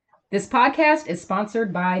This podcast is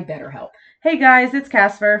sponsored by BetterHelp. Hey guys, it's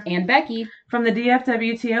Casper and Becky from the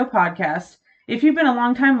DFWTO podcast. If you've been a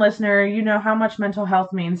long-time listener, you know how much mental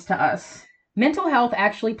health means to us. Mental health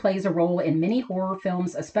actually plays a role in many horror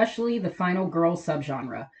films, especially the final girl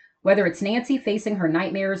subgenre. Whether it's Nancy facing her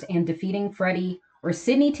nightmares and defeating Freddy, or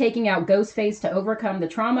Sydney taking out Ghostface to overcome the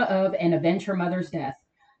trauma of and avenge her mother's death.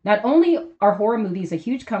 Not only are horror movies a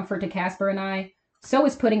huge comfort to Casper and I, so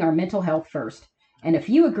is putting our mental health first. And if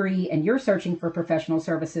you agree and you're searching for professional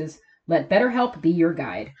services, let BetterHelp be your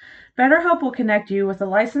guide. BetterHelp will connect you with a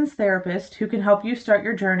licensed therapist who can help you start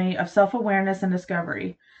your journey of self-awareness and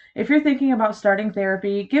discovery. If you're thinking about starting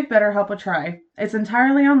therapy, give BetterHelp a try. It's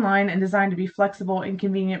entirely online and designed to be flexible and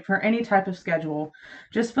convenient for any type of schedule.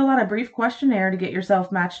 Just fill out a brief questionnaire to get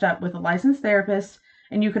yourself matched up with a licensed therapist,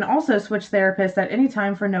 and you can also switch therapists at any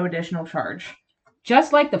time for no additional charge.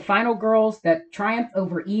 Just like the final girls that triumph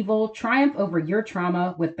over evil, triumph over your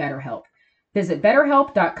trauma with BetterHelp. Visit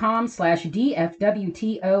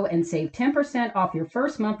betterhelp.com/DFWTO and save 10% off your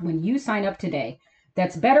first month when you sign up today.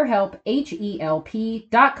 That's BetterHelp,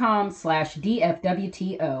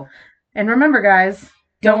 HELP.com/DFWTO. And remember, guys,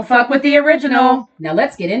 don't fuck with the original. Now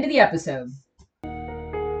let's get into the episode.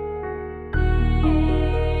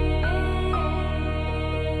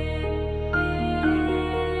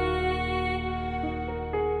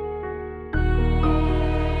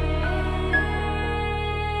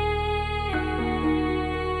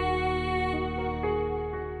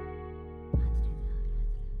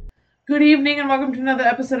 Good evening and welcome to another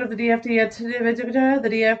episode of the DFWTO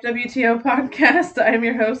podcast. I am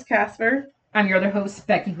your host, Casper. I'm your other host,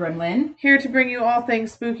 Becky Gremlin. Here to bring you all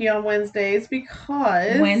things spooky on Wednesdays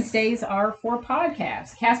because... Wednesdays are for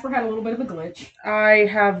podcasts. Casper had a little bit of a glitch. I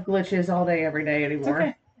have glitches all day, every day anymore. It's okay.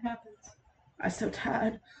 It happens. I'm so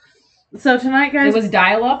tired. So tonight, guys... It was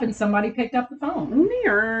dial up and somebody picked up the phone.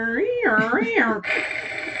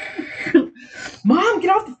 Mom,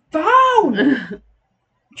 get off the phone!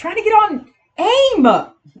 Trying to get on AIM.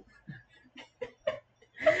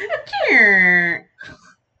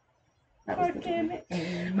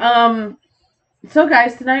 So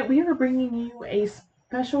guys, tonight we are bringing you a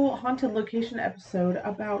special haunted location episode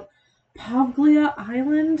about Poveglia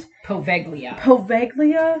Island. Poveglia,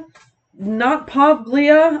 not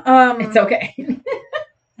Poveglia. It's okay.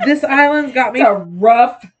 This island's got me. It's a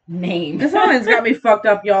rough name. This island's got me fucked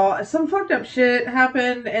up, y'all. Some fucked up shit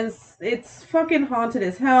happened, and it's fucking haunted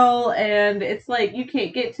as hell. And it's like you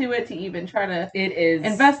can't get to it to even try to. It is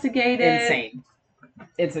investigate it. Insane.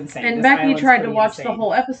 It's insane. And Becky tried to watch the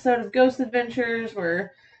whole episode of Ghost Adventures,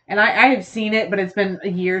 and I have seen it, but it's been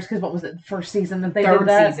years because what was it? First season that they did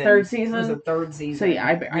that. Third season. It was the third season. So yeah,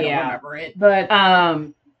 I don't remember it, but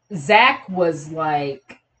Zach was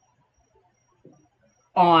like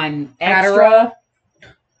on extra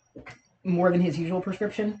more than his usual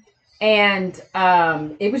prescription, and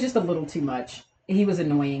it was just a little too much. He was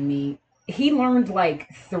annoying me. He learned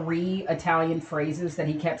like 3 Italian phrases that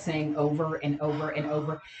he kept saying over and over and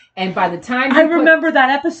over, and by the time I remember that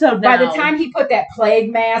episode now. By the time he put that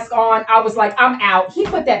plague mask on, I was like, I'm out. He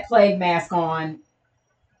put that plague mask on.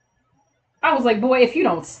 I was like, boy, if you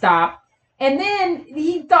don't stop. And then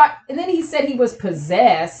he said he was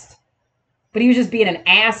possessed, but he was just being an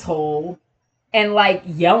asshole and like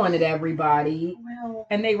yelling at everybody. Well,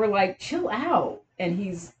 and they were like, chill out. And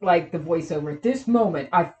he's like, the voiceover, at this moment,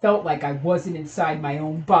 I felt like I wasn't inside my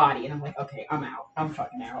own body. And I'm like, okay, I'm out. I'm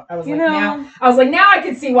fucking out. I was like, now I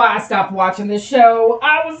can see why I stopped watching this show.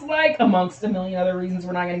 I was like, amongst a million other reasons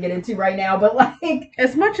we're not going to get into right now, but like,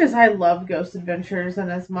 as much as I love Ghost Adventures and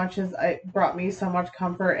as much as it brought me so much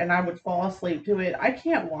comfort and I would fall asleep to it, I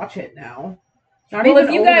can't watch it now.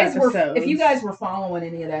 If you guys were following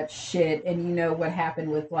any of that shit and you know what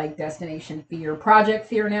happened with like Destination Fear, Project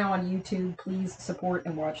Fear now on YouTube, please support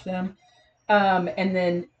and watch them. And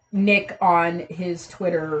then Nick on his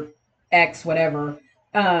Twitter, X, whatever,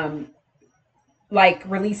 like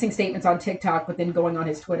releasing statements on TikTok, but then going on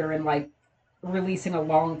his Twitter and like releasing a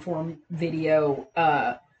long form video.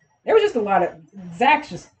 There was just a lot of Zach's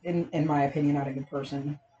just, in my opinion, not a good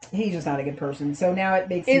person. He's just not a good person. So now it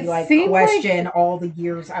makes me like question all the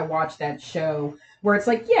years I watched that show where it's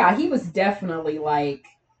like, yeah, he was definitely like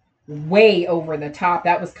way over the top.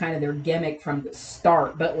 That was kind of their gimmick from the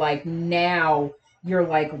start. But like now you're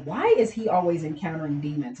like, why is he always encountering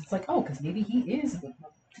demons? It's like, oh, because maybe he is.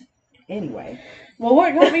 Anyway. Well,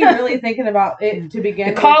 what got me really thinking about it to begin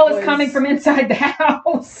with, the call is coming from inside the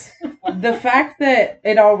house. The fact that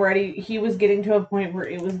he was getting to a point where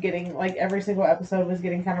it was getting, like, every single episode was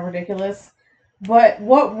getting kind of ridiculous. But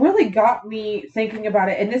what really got me thinking about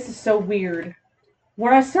it, and this is so weird,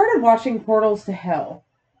 when I started watching Portals to Hell,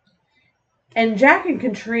 And Jack and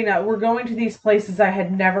Katrina were going to these places I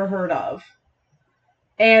had never heard of.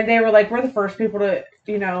 And they were like, we're the first people to,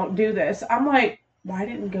 do this. I'm like, why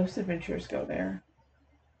didn't Ghost Adventures go there?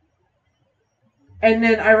 And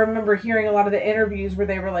then I remember hearing a lot of the interviews where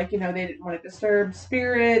they were like, they didn't want to disturb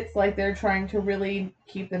spirits. Like, they're trying to really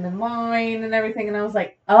keep them in line and everything. And I was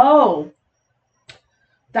like, oh,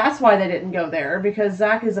 that's why they didn't go there. Because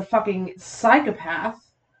Zach is a fucking psychopath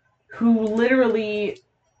who literally,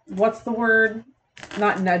 what's the word?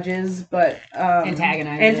 Not nudges, but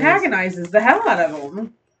antagonizes the hell out of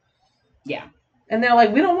them. Yeah. And they're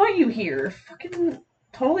like, we don't want you here. Fucking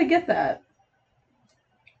totally get that.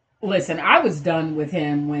 Listen, I was done with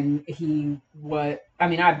him when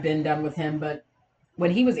I've been done with him, but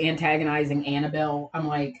when he was antagonizing Annabelle, I'm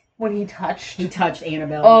like... When he touched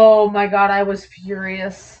Annabelle. Oh my god, I was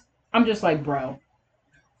furious. I'm just like, bro.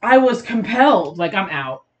 I was compelled. Like, I'm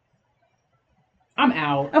out.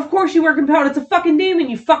 Of course you were compelled. It's a fucking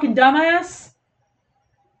demon, you fucking dumbass.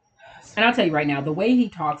 And I'll tell you right now, the way he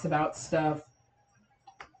talks about stuff,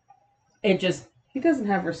 it just... He doesn't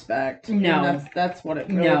have respect. No. That's what it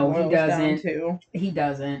boils he doesn't. down to. He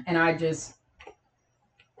doesn't. And I just...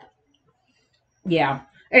 Yeah.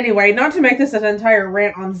 Anyway, not to make this an entire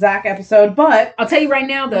rant on Zach episode, but... I'll tell you right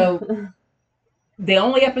now, though, the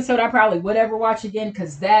only episode I probably would ever watch again,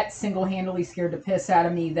 because that single-handedly scared the piss out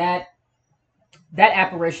of me, that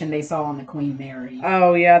apparition they saw on the Queen Mary.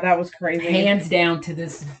 Oh, yeah, that was crazy. Hands down to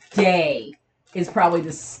this day is probably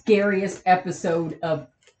the scariest episode of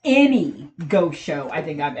any ghost show I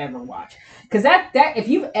think I've ever watched. Because that if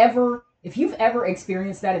you've ever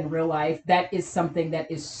experienced that in real life, that is something that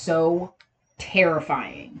is so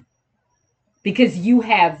terrifying. Because you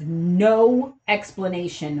have no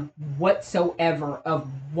explanation whatsoever of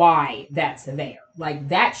why that's there. Like,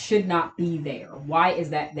 that should not be there. Why is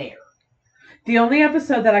that there? The only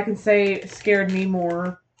episode that I can say scared me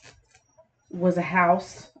more was a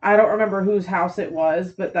house. I don't remember whose house it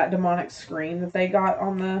was, but that demonic scream that they got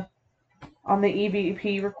on the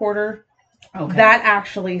EVP recorder. Okay. That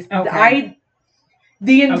actually,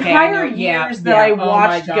 the entire years that I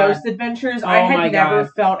watched Ghost Adventures, I had never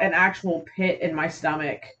felt an actual pit in my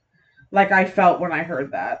stomach like I felt when I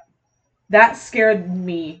heard that. That scared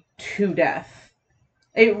me to death.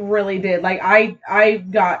 It really did. Like, I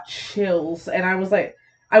got chills, and I was like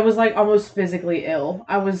almost physically ill.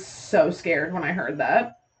 I was so scared when I heard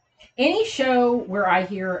that. Any show where I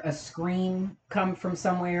hear a scream come from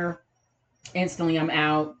somewhere, instantly I'm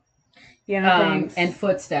out. Yeah, and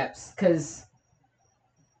footsteps, because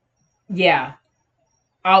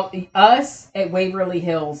us at Waverly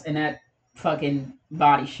Hills in that fucking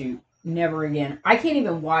body shoot, never again. I can't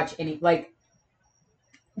even watch any, like,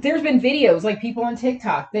 there's been videos, like, people on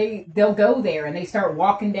TikTok, they'll go there and they start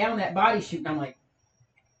walking down that body shoot, and I'm like,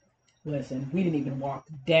 listen, we didn't even walk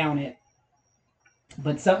down it,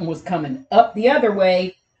 but something was coming up the other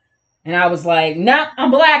way, and I was like, nah,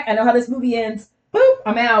 I'm black, I know how this movie ends. Boop,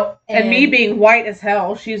 I'm out. And me being white as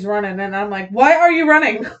hell, she's running, and I'm like, why are you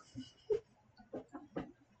running?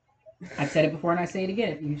 I've said it before and I say it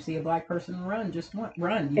again. If you see a black person run, just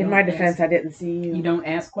run. In my defense, I didn't see you. You don't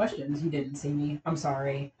ask questions. You didn't see me. I'm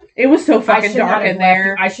sorry. It was so fucking dark in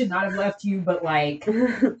there. I should not have left you, but like...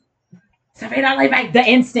 Somebody don't leave me. The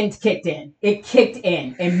instinct kicked in. It kicked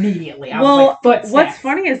in immediately. I was like, footsteps. What's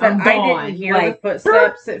funny is that I didn't hear the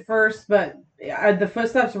footsteps at first, but the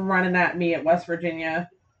footsteps were running at me at West Virginia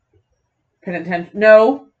Penitentiary.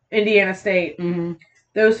 No, Indiana State. Mm-hmm.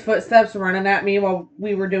 Those footsteps running at me while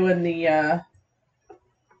we were doing the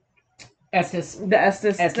Estes thing.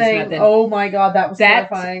 Method. Oh my god, that was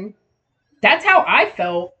terrifying. That's how I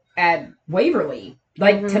felt at Waverly.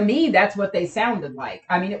 Like, to me, that's what they sounded like.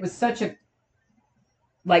 I mean, it was such a...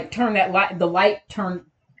 Like, the light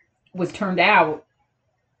was turned out.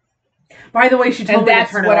 By the way, she told me to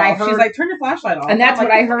turn it off. Heard, she's like, turn your flashlight off. And that's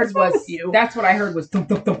what I heard was... That's what I heard was... Thump,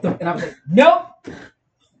 thump, thump, thump, and I was like, nope!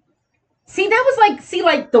 See, that was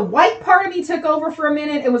like, the white part of me took over for a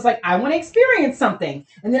minute. It was like, I want to experience something.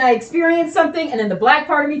 And then I experienced something, and then the black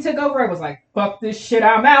part of me took over. I was like, fuck this shit,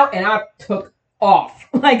 I'm out. And I took off.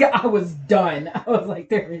 Like, I was done. I was like,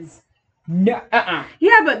 there is no...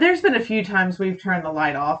 Yeah, but there's been a few times we've turned the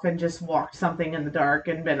light off and just walked something in the dark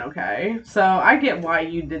and been okay. So I get why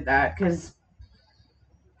you did that, because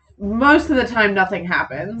most of the time nothing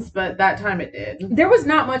happens, but that time it did. There was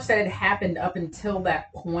not much that had happened up until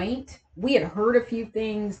that point. We had heard a few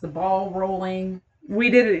things, the ball rolling. We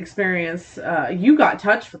did experience, you got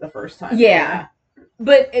touched for the first time. Yeah.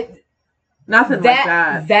 But nothing like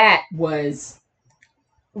that. That was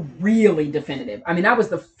really definitive. I mean, that was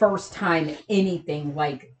the first time anything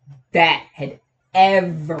like that had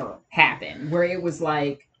ever happen where it was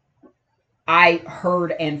like I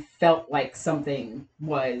heard and felt like something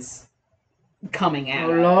was coming at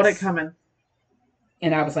Oh, Lord, it us. coming.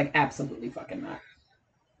 And I was like, absolutely fucking not.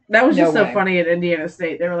 That was No just so way. funny at Indiana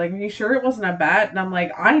State. They were like, "Are you sure it wasn't a bat?" And I'm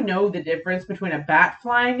like, I know the difference between a bat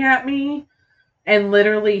flying at me and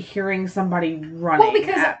literally hearing somebody running Well,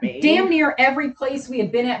 because at me. damn near every place we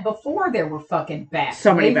had been at before, there were fucking bats.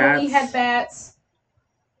 So many Waverly bats. had bats.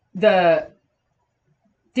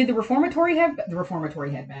 Did the Reformatory have? The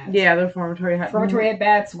Reformatory had bats. Yeah, the Reformatory had. Reformatory had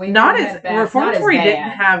bats. Waverly Not had as bats. Reformatory not as didn't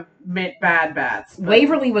have bad bats.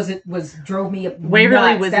 Waverly was drove me up.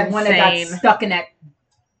 Waverly nuts. was that insane. one that got stuck in that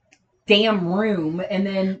damn room, and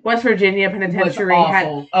then West Virginia Penitentiary was had.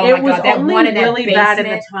 awful. Oh it my was God, that only one in that really bad in the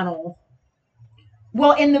basement. tunnel.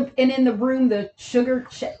 Well, in the room, the sugar.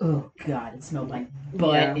 Oh God, it smelled like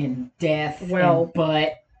butt Yeah. and death. Well, and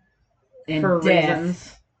butt and for death.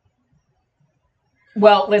 reasons.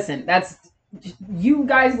 Well, listen, you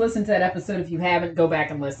guys listen to that episode. If you haven't, go back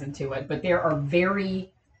and listen to it. But there are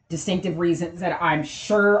very distinctive reasons that I'm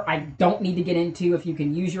sure I don't need to get into if you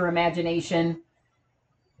can use your imagination.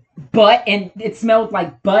 Butt, and it smelled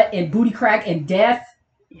like butt and booty crack and death.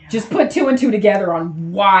 Yeah. Just put two and two together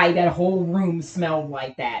on why that whole room smelled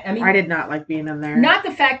like that. I mean, I did not like being in there. Not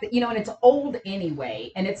the fact that, and it's old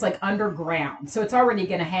anyway, and it's like underground. So it's already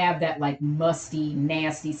going to have that like musty,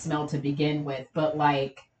 nasty smell to begin with. But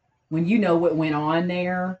like when you know what went on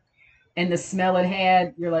there and the smell it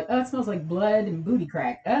had, you're like, oh, it smells like blood and booty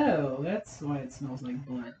crack. Oh, that's why it smells like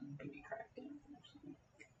blood and booty crack.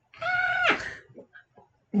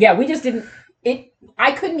 Yeah, we just didn't.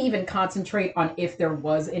 I couldn't even concentrate on if there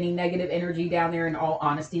was any negative energy down there, in all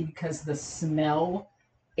honesty, because the smell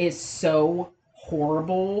is so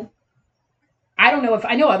horrible. I don't know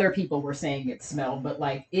I know other people were saying it smelled, but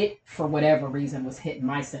like it, for whatever reason, was hitting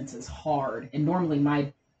my senses hard. And normally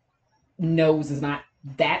my nose is not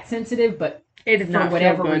that sensitive, but it did not for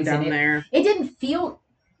whatever feel good reason, down there. It didn't feel.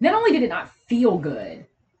 Not only did it not feel good,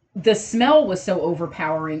 the smell was so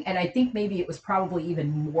overpowering, and I think maybe it was probably even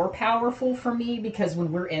more powerful for me because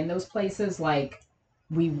when we're in those places, like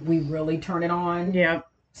we really turn it on. Yeah.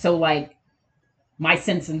 So like my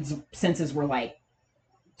senses were like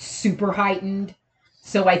super heightened.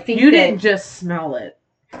 So I think you didn't just smell it.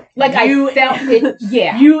 Like I felt it.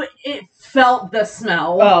 Yeah. It felt the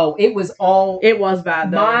smell. Oh, it was all. It was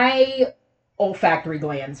bad though. My olfactory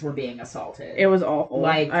glands were being assaulted. It was awful.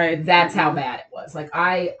 Like that's how bad it was. Like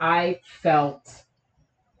I felt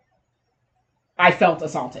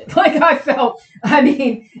assaulted. Like I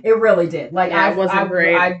mean, it really did. Like it wasn't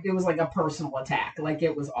great. It was like a personal attack. Like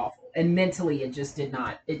it was awful. And mentally it just did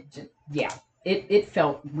not. It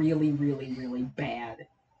felt really, really, really bad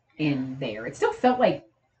in there. It still felt like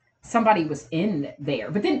somebody was in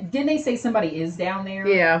there. But then didn't they say somebody is down there?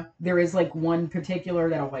 Yeah. There is like one particular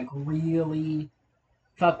that'll like really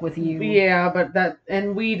fuck with you. Yeah, but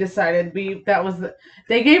we decided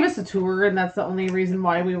they gave us a tour, and that's the only reason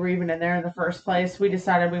why we were even in there in the first place. We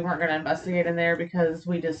decided we weren't going to investigate in there because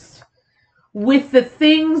we just, with the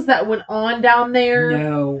things that went on down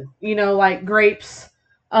there, like grapes,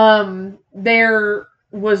 there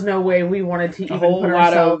was no way we wanted to even put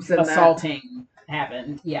ourselves in that. A whole lot of assaulting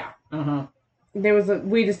happened. Yeah.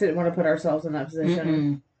 We just didn't want to put ourselves in that position.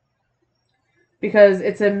 Mm-mm. Because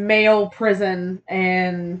it's a male prison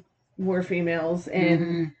and we're females,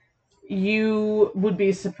 and you would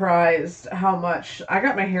be surprised how much I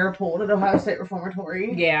got my hair pulled at Ohio State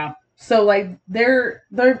Reformatory. Yeah. So like they're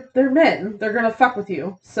men. They're gonna fuck with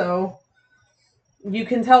you. So you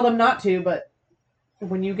can tell them not to, but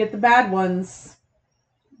when you get the bad ones,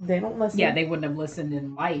 they don't listen. Yeah, they wouldn't have listened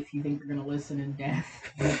in life. You think they're gonna listen in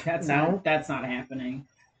death? That's not happening.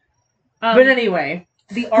 But anyway.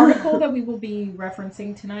 The article that we will be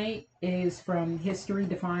referencing tonight is from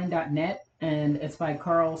historydefined.net, and it's by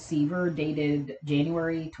Carl Seaver, dated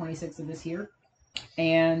January 26th of this year.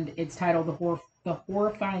 And it's titled The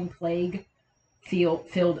Horrifying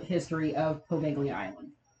Plague-Filled History of Poveglia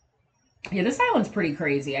Island. Yeah, this island's pretty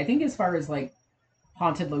crazy. I think as far as like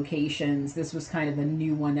haunted locations, this was kind of a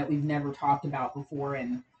new one that we've never talked about before.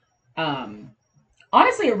 And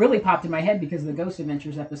honestly, it really popped in my head because of the Ghost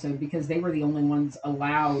Adventures episode, because they were the only ones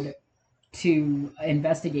allowed to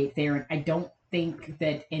investigate there. And I don't think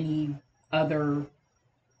that any other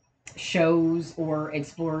shows or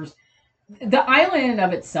explorers. The island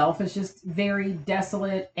of itself is just very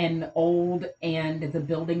desolate and old, and the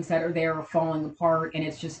buildings that are there are falling apart. And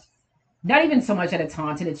it's just not even so much that it's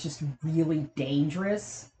haunted, it's just really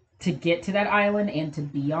dangerous to get to that island and to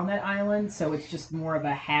be on that island. So it's just more of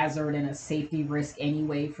a hazard and a safety risk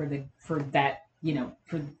anyway for that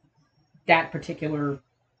that particular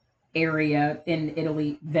area in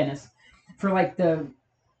Italy, Venice, for like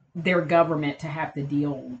their government to have to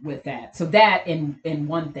deal with that. So that in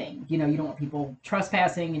one thing, you don't want people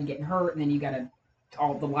trespassing and getting hurt, and then you got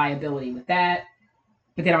all the liability with that.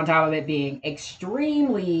 But then on top of it being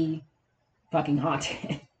extremely fucking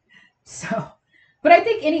haunted. So, but I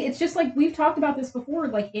think it's just like we've talked about this before,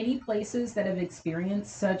 like any places that have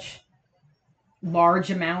experienced such large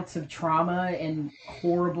amounts of trauma and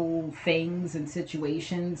horrible things and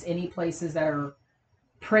situations, any places that are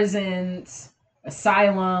prisons,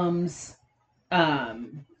 asylums,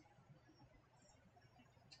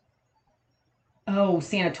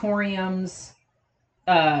 sanatoriums,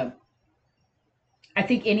 I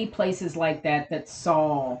think any places like that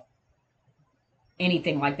saw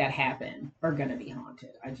anything like that happen are going to be haunted.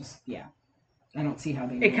 I don't see how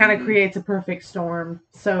they. It kind of creates a perfect storm.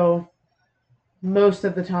 So most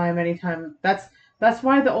of the time, anytime, that's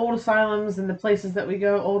why the old asylums and the places that we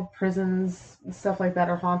go, old prisons and stuff like that,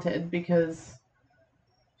 are haunted, because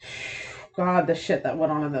God, the shit that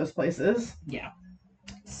went on in those places. Yeah.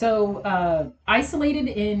 So, isolated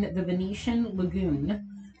in the Venetian lagoon,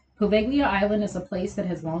 Poveglia Island is a place that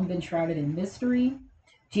has long been shrouded in mystery.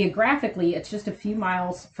 Geographically, it's just a few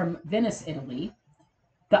miles from Venice, Italy.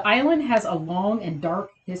 The island has a long and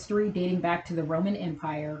dark history dating back to the Roman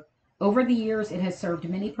Empire. Over the years, it has served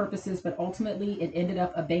many purposes, but ultimately it ended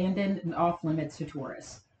up abandoned and off limits to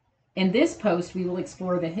tourists. In this post, we will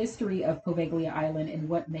explore the history of Poveglia Island and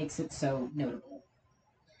what makes it so notable.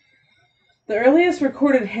 The earliest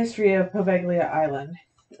recorded history of Poveglia Island.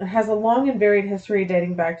 It has a long and varied history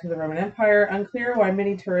dating back to the Roman Empire. Unclear why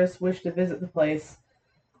many tourists wish to visit the place.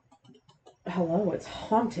 Hello, it's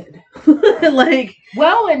haunted.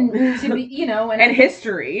 Well, and to be, and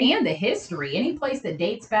history. And the history. Any place that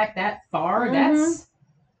dates back that far, it's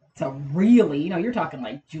a really, you're talking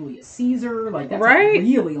like Julius Caesar, like that's a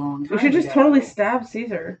really long time. We should just totally stab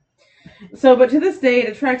Caesar. So, but to this day,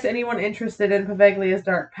 it attracts anyone interested in Poveglia's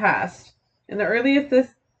dark past. In the earliest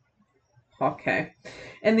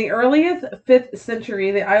 5th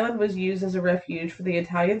century, the island was used as a refuge for the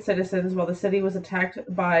Italian citizens while the city was attacked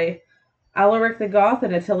by Alaric the Goth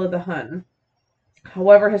and Attila the Hun.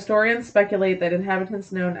 However, historians speculate that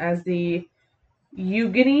inhabitants known as the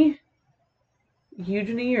Eugeni,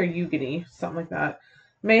 something like that,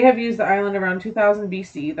 may have used the island around 2000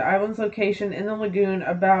 BC. The island's location in the lagoon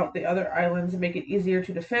about the other islands make it easier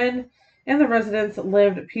to defend, and the residents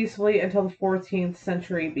lived peacefully until the 14th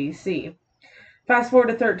century BC. Fast forward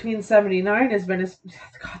to 1379 as Venice...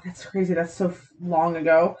 God, that's crazy. That's so long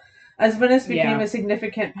ago. As Venice became a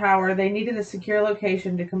significant power, they needed a secure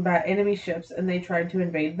location to combat enemy ships, and they tried to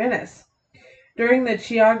invade Venice. During the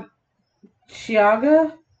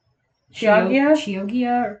Chioggia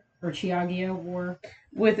War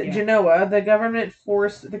with Genoa, the government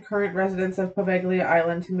forced the current residents of Poveglia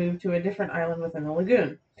Island to move to a different island within the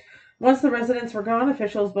lagoon. Once the residents were gone,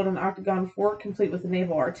 officials built an octagon fort complete with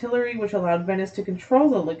naval artillery, which allowed Venice to control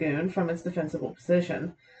the lagoon from its defensible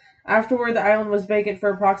position. Afterward, the island was vacant for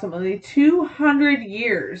approximately 200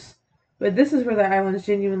 years. But this is where the island's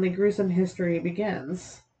genuinely gruesome history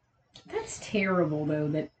begins. That's terrible, though,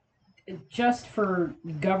 that just for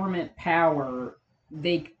government power,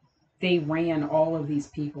 they ran all of these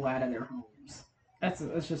people out of their homes. That's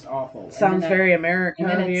just awful. Sounds very American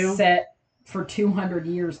of you. And then it's set for 200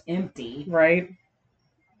 years empty. Right.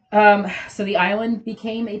 So the island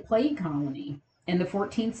became a plague colony. In the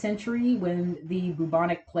 14th century, when the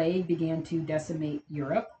bubonic plague began to decimate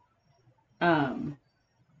Europe, and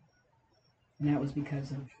that was because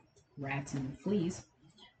of rats and fleas,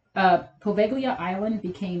 Poveglia Island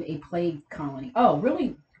became a plague colony. Oh,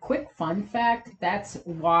 really quick fun fact, that's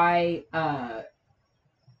why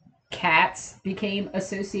cats became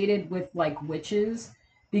associated with, like, witches,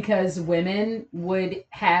 because women would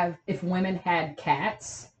have, if women had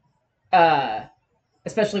cats,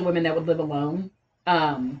 especially women that would live alone,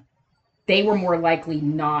 they were more likely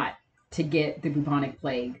not to get the bubonic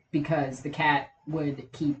plague because the cat would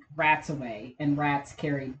keep rats away, and rats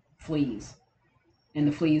carried fleas, and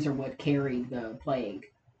the fleas are what carried the plague.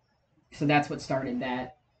 So that's what started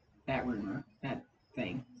that rumor, that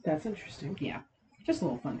thing. That's interesting. Yeah. Just a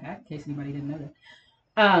little fun fact, in case anybody didn't know that.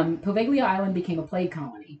 Poveglia Island became a plague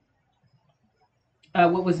colony.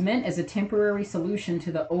 What was meant as a temporary solution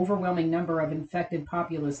to the overwhelming number of infected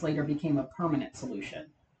populace later became a permanent solution.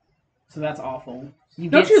 So that's awful.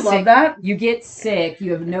 Don't you love that? You get sick.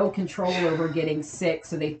 You have no control over getting sick.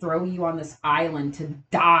 So they throw you on this island to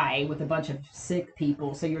die with a bunch of sick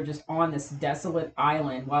people. So you're just on this desolate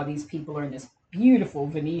island while these people are in this beautiful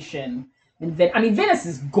Venetian And Venice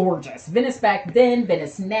is gorgeous. Venice back then,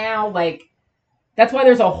 Venice now, like that's why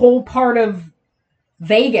there's a whole part of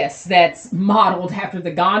Vegas that's modeled after the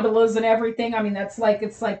gondolas and everything. I mean, that's like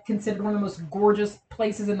it's like considered one of the most gorgeous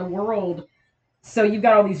places in the world. So you've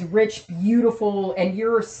got all these rich, beautiful, and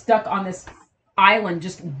you're stuck on this island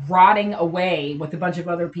just rotting away with a bunch of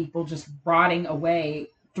other people just rotting away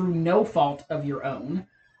through no fault of your own.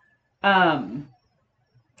 Um,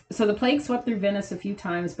 so the plague swept through Venice a few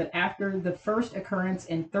times, but after the first occurrence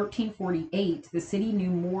in 1348, the city knew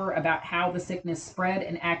more about how the sickness spread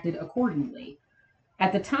and acted accordingly.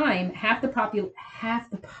 At the time, half the population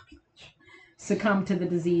succumbed to the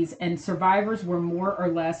disease, and survivors were more or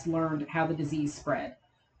less learned how the disease spread.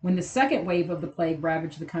 When the second wave of the plague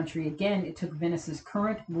ravaged the country again, it took Venice's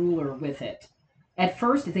current ruler with it. At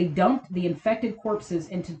first, they dumped the infected corpses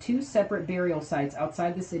into two separate burial sites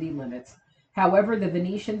outside the city limits. However, the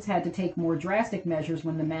Venetians had to take more drastic measures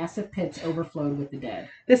when the massive pits overflowed with the dead.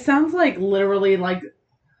 This sounds like literally like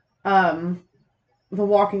The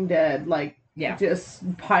Walking Dead, like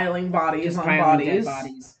just piling bodies on bodies. Dead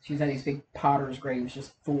bodies. She's had these big potter's graves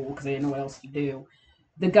just full because they didn't know what else to do.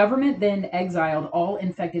 The government then exiled all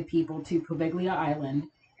infected people to Poveglia Island,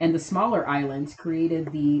 and the smaller islands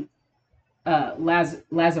created the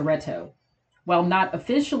Lazaretto. While not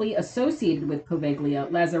officially associated with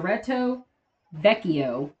Poveglia, Lazaretto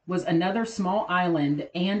Vecchio was another small island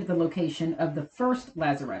and the location of the first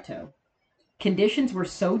Lazaretto. Conditions were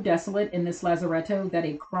so desolate in this lazaretto that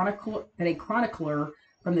a chronicler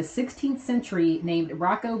from the 16th century named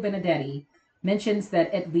Rocco Benedetti mentions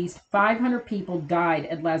that at least 500 people died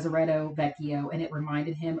at Lazaretto Vecchio, and it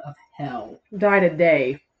reminded him of hell. Died a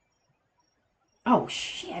day. Oh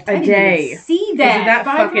shit! I didn't even see that. That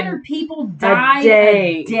 500 people died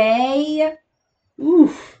a day.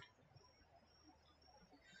 Oof.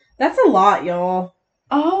 That's a lot, y'all.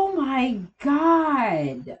 Oh my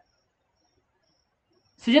god.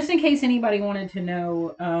 So just in case anybody wanted to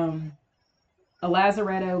know, a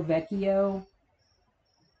Lazaretto Vecchio,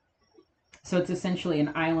 so it's essentially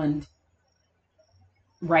an island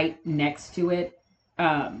right next to it.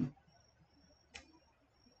 The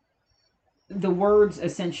words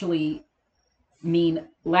essentially mean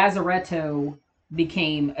Lazaretto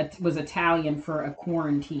was Italian for a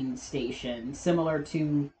quarantine station, similar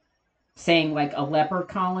to saying like a leper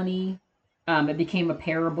colony. It became a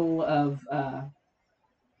parable of,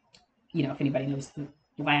 if anybody knows the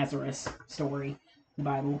Lazarus story, the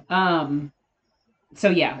Bible. So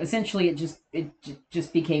yeah, essentially it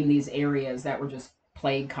just became these areas that were just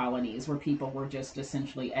plague colonies where people were just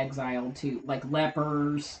essentially exiled to, like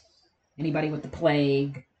lepers, anybody with the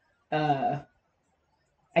plague. I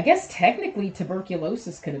guess technically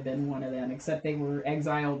tuberculosis could have been one of them, except they were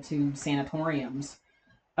exiled to sanatoriums.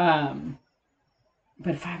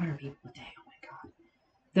 But 500 people a day, oh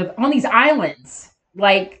my god. On these islands,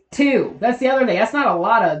 like, two. That's the other thing. It's not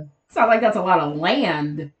like that's a lot of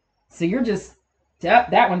land. So you're just,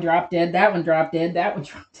 that one dropped dead, that one dropped dead, that one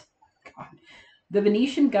dropped dead. God. The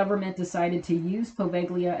Venetian government decided to use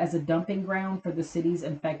Poveglia as a dumping ground for the city's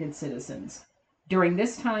infected citizens. During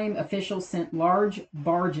this time, officials sent large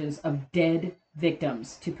barges of dead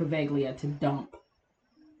victims to Poveglia to dump.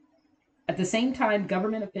 At the same time,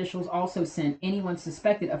 government officials also sent anyone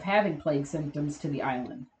suspected of having plague symptoms to the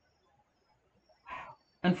island. Wow.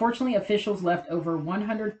 Unfortunately, officials left over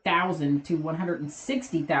 100,000 to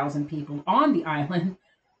 160,000 people on the island,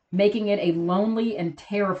 making it a lonely and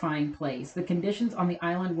terrifying place. The conditions on the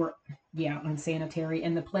island were, unsanitary,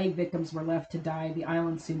 and the plague victims were left to die. The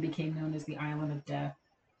island soon became known as the Island of Death.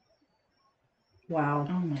 Wow.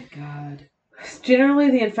 Oh my god.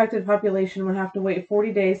 Generally, the infected population would have to wait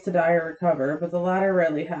 40 days to die or recover, but the latter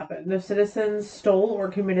rarely happened. If citizens stole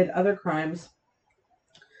or committed other crimes,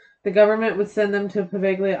 the government would send them to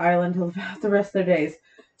Poveglia Island to live out the rest of their days.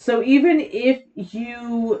 So even if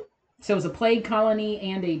you... So it was a plague colony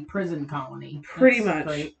and a prison colony. Pretty much.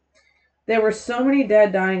 Great. There were so many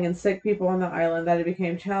dead, dying, and sick people on the island that it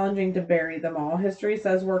became challenging to bury them all. History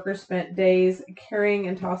says workers spent days carrying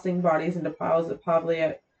and tossing bodies into piles at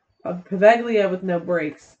Poveglia with no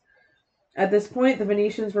breaks. At this point, the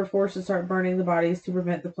Venetians were forced to start burning the bodies to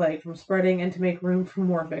prevent the plague from spreading and to make room for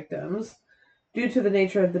more victims. Due to the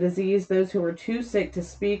nature of the disease, those who were too sick to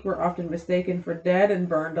speak were often mistaken for dead and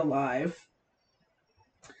burned alive.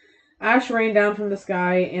 Ash rained down from the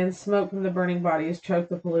sky, and smoke from the burning bodies choked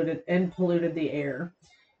polluted the air.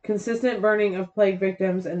 Consistent burning of plague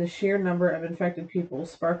victims and the sheer number of infected people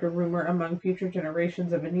sparked a rumor among future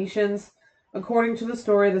generations of Venetians. According to the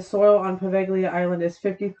story, the soil on Poveglia Island is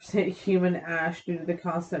 50% human ash due to the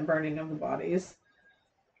constant burning of the bodies.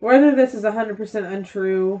 Whether this is 100%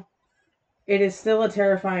 untrue It is still a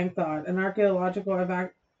terrifying thought. An archaeological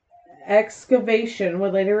excavation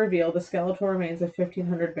would later reveal the skeletal remains of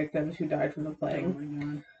 1,500 victims who died from the Oh plague. my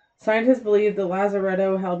god. Scientists believe the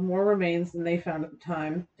lazaretto held more remains than they found at the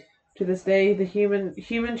time. To this day,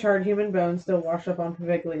 the charred human bones still wash up on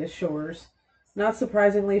Poveglia's shores. Not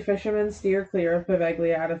surprisingly, fishermen steer clear of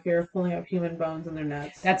Poveglia out of fear of pulling up human bones in their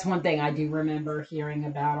nets. That's one thing I do remember hearing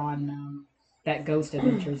about on that Ghost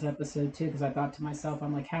Adventures episode too, because I thought to myself,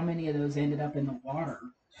 I'm like, how many of those ended up in the water?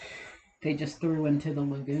 They just threw into the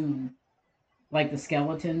lagoon. Like the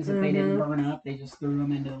skeletons that they didn't burn up, they just threw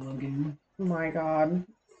them into the lagoon. My God.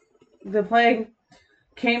 The plague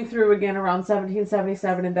came through again around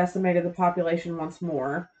 1777 and decimated the population once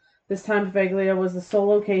more. This time, Poveglia was the sole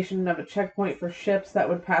location of a checkpoint for ships that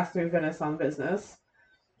would pass through Venice on business.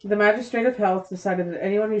 The Magistrate of Health decided that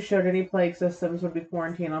anyone who showed any plague symptoms would be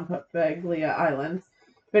quarantined on Poveglia Island.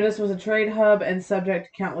 Venice was a trade hub and subject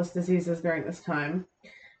to countless diseases during this time.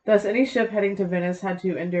 Thus, any ship heading to Venice had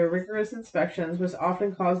to endure rigorous inspections, which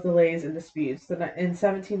often caused delays and disputes. In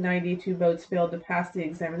 1790, 2 boats failed to pass the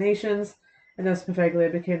examinations, and thus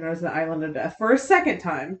Poveglia became known as the Island of Death for a second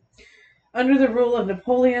time. Under the rule of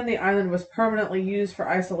Napoleon, the island was permanently used for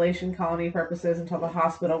isolation colony purposes until the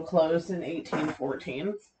hospital closed in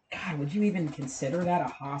 1814. God, would you even consider that a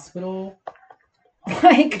hospital?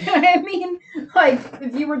 Like, I mean, like,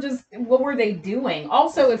 if you were just, what were they doing?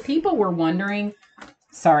 Also, if people were wondering,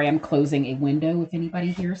 sorry, I'm closing a window if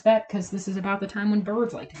anybody hears that, because this is about the time when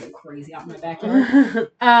birds like to go crazy out in my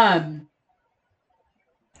backyard.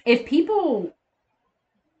 If people,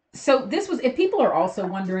 so this was, if people are also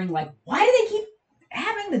wondering, like, why do they keep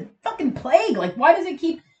having the fucking plague? Like, why does it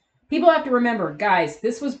keep, people have to remember, guys,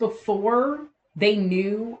 this was before they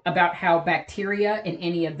knew about how bacteria and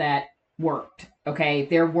any of that worked. Okay,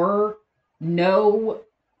 there was no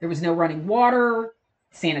running water,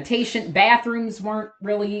 sanitation, bathrooms weren't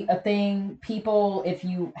really a thing. People, if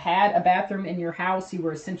you had a bathroom in your house, you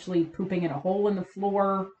were essentially pooping in a hole in the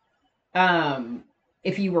floor.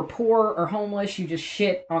 If you were poor or homeless, you just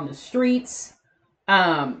shit on the streets.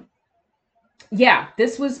 Yeah,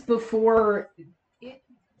 this was before.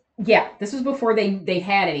 Yeah, this was before they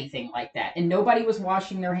had anything like that, and nobody was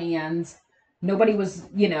washing their hands. Nobody was,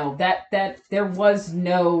 that there was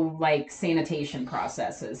no like sanitation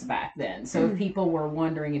processes back then. So if people were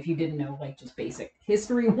wondering, if you didn't know like just basic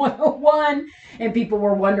history 101, and people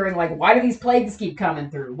were wondering like, why do these plagues keep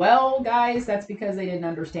coming through? Well, guys, that's because they didn't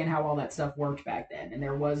understand how all that stuff worked back then, and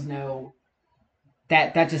there was no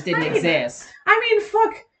that just didn't exist. I mean,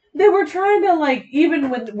 fuck. They were trying to like,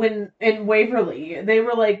 even when in Waverly, they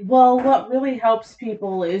were like, well, what really helps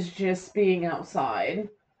people is just being outside.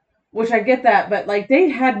 Which I get that, but like they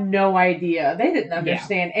had no idea. They didn't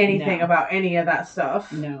understand anything about any of that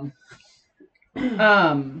stuff. No.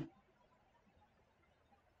 I'll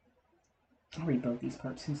read both these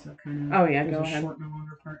parts since they're kind of go ahead. Short and a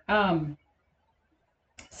longer part.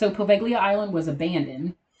 So Poveglia Island was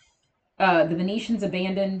abandoned. The Venetians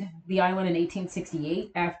abandoned the island in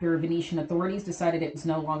 1868 after Venetian authorities decided it was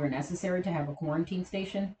no longer necessary to have a quarantine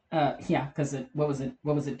station. Because what was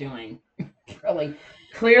it doing? Really.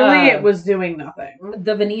 Clearly, it was doing nothing.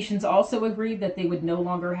 The Venetians also agreed that they would no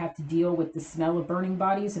longer have to deal with the smell of burning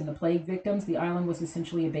bodies and the plague victims. The island was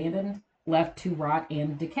essentially abandoned, left to rot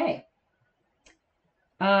and decay.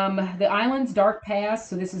 The island's dark past,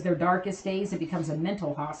 so this is their darkest days, it becomes a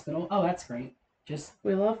mental hospital. Oh, that's great.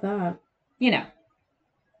 We love that.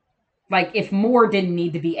 Like if more didn't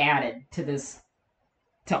need to be added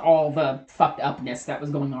to all the fucked upness that was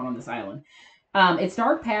going on this island. Its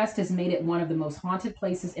dark past has made it one of the most haunted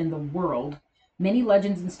places in the world. Many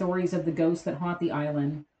legends and stories of the ghosts that haunt the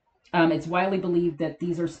island. It's widely believed that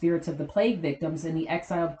these are spirits of the plague victims and the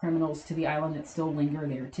exiled criminals to the island that still linger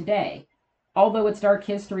there today. Although its dark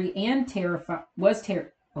history and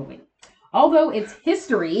although its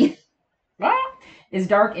history is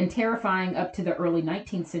dark and terrifying up to the early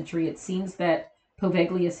 19th century, it seems that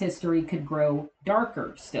Poveglia's history could grow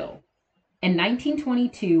darker still. In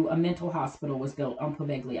 1922, a mental hospital was built on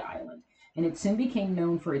Poveglia Island, and it soon became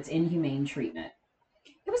known for its inhumane treatment.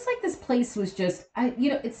 It was like this place was just,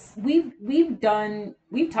 we've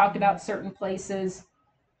talked about certain places.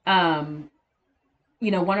 One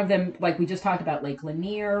of them, like we just talked about Lake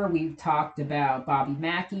Lanier. We've talked about Bobby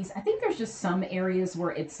Mackey's. I think there's just some areas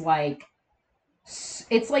where it's like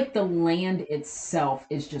the land itself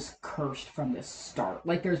is just cursed from the start.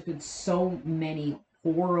 Like there's been so many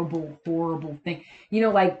horrible thing.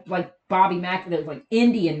 Like Bobby Mack, there's like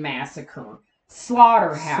Indian massacre,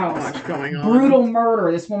 slaughterhouse, so much going on, brutal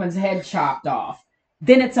murder, this woman's head chopped off.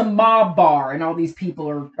 Then it's a mob bar and all these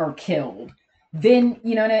people are killed. Then,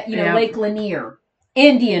 Yeah. Lake Lanier,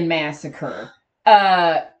 Indian massacre,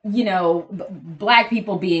 black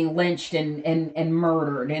people being lynched and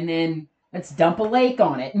murdered. And then let's dump a lake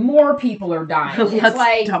on it. More people are dying. It's Let's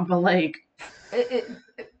like dump a lake.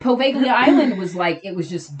 Poveglia Island was like, it was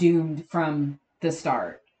just doomed from the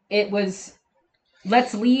start. It was,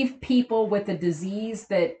 let's leave people with a disease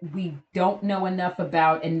that we don't know enough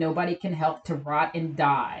about and nobody can help to rot and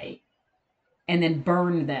die, and then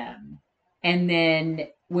burn them. And then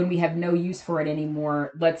when we have no use for it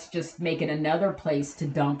anymore, let's just make it another place to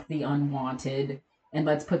dump the unwanted, and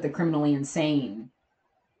let's put the criminally insane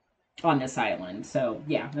on this island. So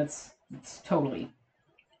yeah, that's totally.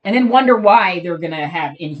 And then wonder why they're gonna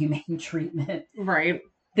have inhumane treatment. Right.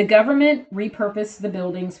 The government repurposed the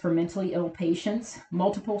buildings for mentally ill patients.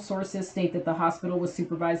 Multiple sources state that the hospital was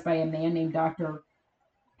supervised by a man named Dr.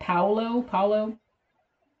 Paulo.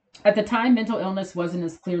 At the time, mental illness wasn't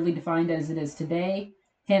as clearly defined as it is today.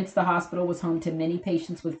 Hence, the hospital was home to many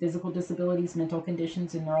patients with physical disabilities, mental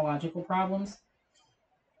conditions, and neurological problems.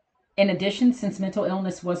 In addition, since mental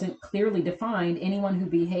illness wasn't clearly defined, anyone who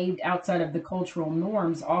behaved outside of the cultural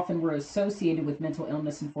norms often were associated with mental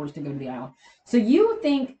illness and forced to go to the island. So you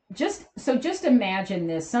think, just imagine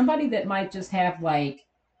this, somebody that might just have like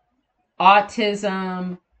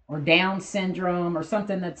autism or Down syndrome or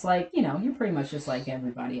something that's like, you're pretty much just like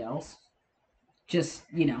everybody else. Just,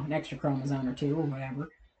 an extra chromosome or two or whatever.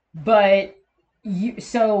 But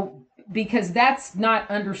because that's not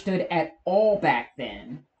understood at all back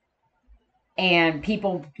then, and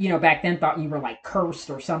people, back then thought you were like cursed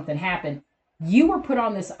or something happened. You were put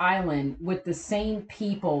on this island with the same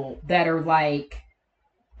people that are like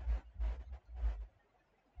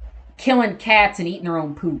killing cats and eating their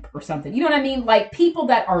own poop or something. You know what I mean? Like people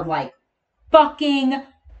that are like fucking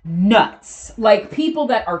nuts. Like people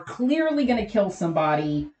that are clearly going to kill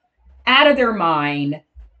somebody out of their mind.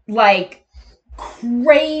 Like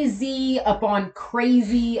crazy upon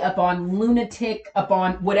lunatic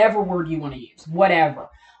upon whatever word you want to use, whatever.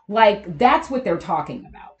 Like that's what they're talking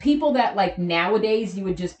about. People that like nowadays you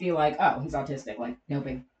would just be like, oh, he's autistic, like no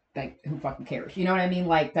big, like who fucking cares, you know what I mean?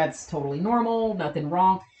 Like that's totally normal, nothing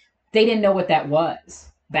wrong. They didn't know what that was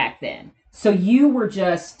back then, so you were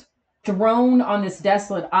just thrown on this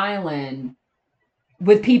desolate island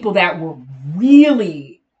with people that were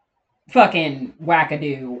really fucking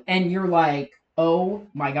wackadoo, and you're like, oh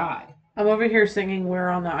my god. I'm over here singing "We're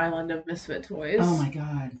on the Island of Misfit Toys." Oh my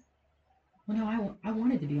god. Well, no, I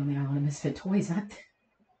wanted to be on the island of misfit toys. Not.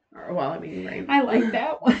 Well, I mean, right. I like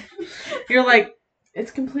that one. You're like,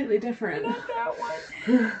 it's completely different. Not that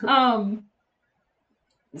one.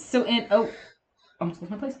 So almost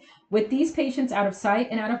lost my place. With these patients out of sight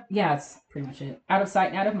and out of that's pretty much it. Out of sight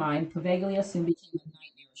and out of mind, Poveglia soon became a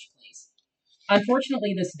nightmarish place.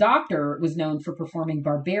 Unfortunately, this doctor was known for performing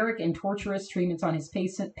barbaric and torturous treatments on his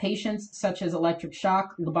patients, such as electric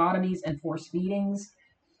shock, lobotomies, and force feedings.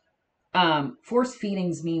 Force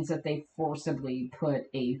feedings means that they forcibly put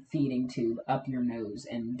a feeding tube up your nose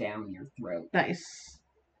and down your throat. Nice.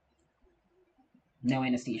 No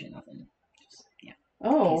anesthesia, nothing. Just, yeah.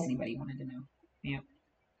 Oh. In case anybody wanted to know. Yeah.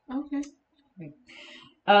 Okay.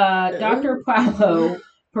 Dr. Paulo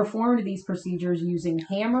performed these procedures using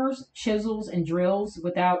hammers, chisels, and drills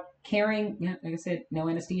without carrying, like I said, no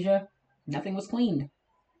anesthesia. Nothing was cleaned.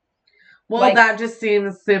 Well, that just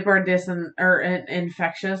seems super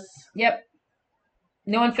infectious. Yep.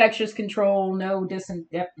 No infectious control, no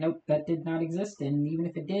nope, that did not exist. And even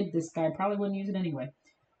if it did, this guy probably wouldn't use it anyway.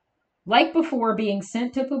 Like before, being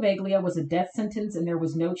sent to Poveglia was a death sentence, and there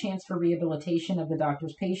was no chance for rehabilitation of the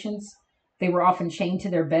doctor's patients. They were often chained to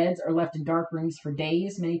their beds or left in dark rooms for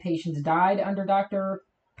days. Many patients died under Dr.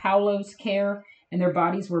 Paulo's care, and their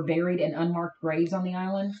bodies were buried in unmarked graves on the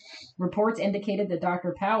island. Reports indicated that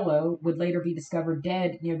Dr. Paulo would later be discovered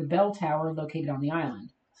dead near the bell tower located on the island.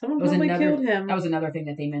 Someone probably killed him. That was another thing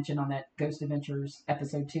that they mentioned on that Ghost Adventures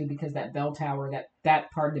episode too, because that bell tower,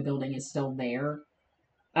 that part of the building is still there.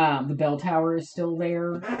 The bell tower is still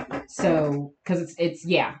there. So, because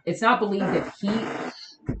it's not believed that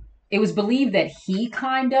it was believed that he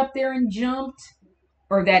climbed up there and jumped,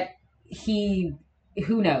 or that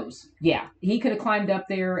who knows? Yeah, he could have climbed up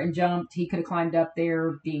there and jumped. He could have climbed up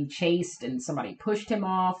there being chased and somebody pushed him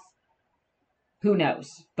off. Who knows?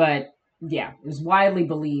 But yeah, it was widely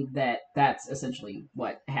believed that that's essentially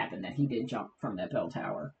what happened, that he did jump from that bell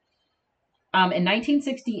tower. In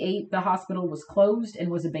 1968, the hospital was closed and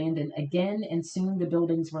was abandoned again, and soon the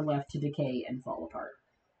buildings were left to decay and fall apart.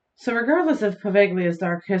 So regardless of Poveglia's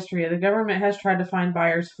dark history, the government has tried to find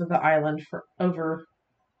buyers for the island over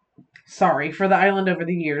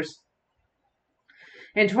the years.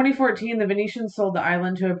 In 2014, the Venetians sold the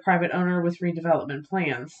island to a private owner with redevelopment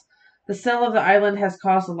plans. The sale of the island has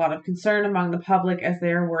caused a lot of concern among the public as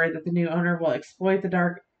they are worried that the new owner will exploit the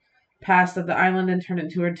dark past of the island and turn it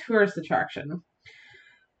into a tourist attraction.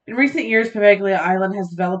 In recent years, Poveglia Island has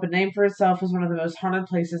developed a name for itself as one of the most haunted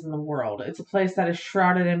places in the world. It's a place that is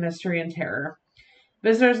shrouded in mystery and terror.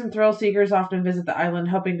 Visitors and thrill seekers often visit the island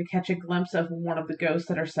hoping to catch a glimpse of one of the ghosts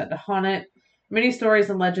that are said to haunt it. Many stories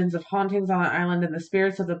and legends of hauntings on the island and the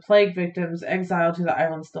spirits of the plague victims exiled to the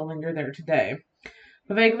island still linger there today.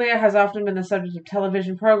 Poveglia has often been the subject of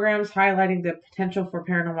television programs highlighting the potential for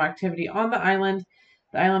paranormal activity on the island.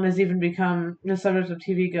 The island has even become the subject of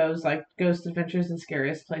TV shows like Ghost Adventures and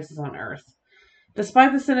Scariest Places on Earth.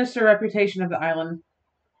 Despite the sinister reputation of the island,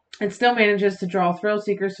 it still manages to draw thrill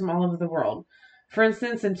seekers from all over the world. For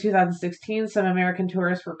instance, in 2016, some American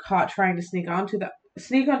tourists were caught trying to sneak onto the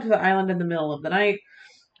island in the middle of the night.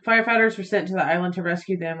 Firefighters were sent to the island to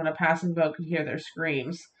rescue them when a passing boat could hear their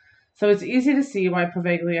screams. So it's easy to see why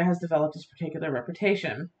Poveglia has developed this particular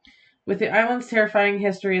reputation. With the island's terrifying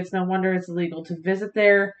history, it's no wonder it's illegal to visit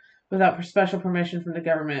there without special permission from the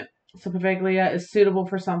government. So Poveglia is suitable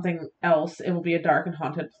for something else. It will be a dark and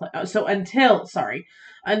haunted place.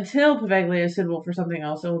 Until Poveglia is suitable for something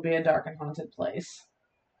else, it will be a dark and haunted place.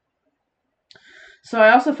 So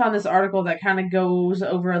I also found this article that kind of goes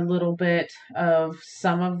over a little bit of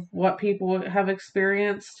some of what people have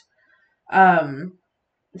experienced.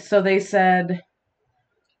 So they said,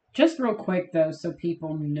 just real quick though, so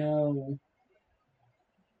people know,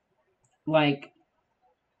 like,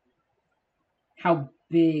 how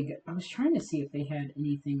big. I was trying to see if they had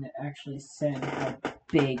anything that actually said how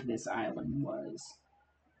big this island was.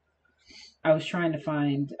 I was trying to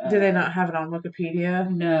find. Do they not have it on Wikipedia?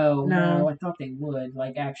 No. I thought they would.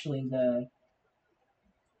 Like, actually,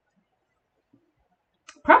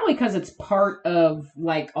 probably because it's part of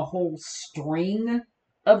like a whole string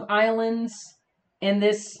of islands in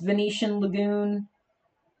this Venetian lagoon.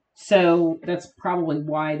 So that's probably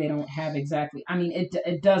why they don't have exactly. I mean,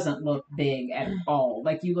 it doesn't look big at all.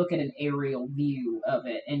 Like, you look at an aerial view of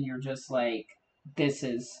it, and you're just like, this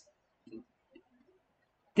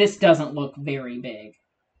doesn't look very big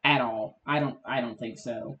at all. I don't think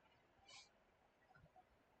so.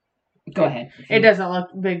 Go ahead. It doesn't look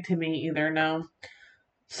big to me either, no.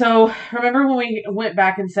 So, remember when we went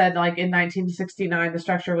back and said, like, in 1969, the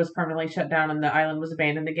structure was permanently shut down and the island was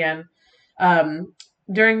abandoned again?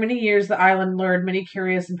 During many years, the island lured many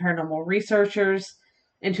curious and paranormal researchers.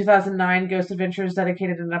 In 2009, Ghost Adventures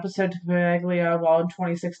dedicated an episode to Poveglia, while in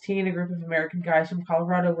 2016, a group of American guys from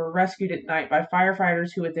Colorado were rescued at night by firefighters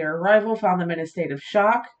who, at their arrival, found them in a state of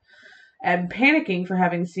shock and panicking for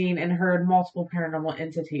having seen and heard multiple paranormal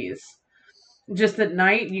entities. Just at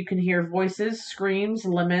night, you can hear voices, screams,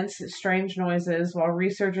 laments, strange noises, while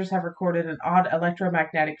researchers have recorded an odd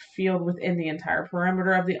electromagnetic field within the entire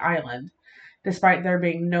perimeter of the island, despite there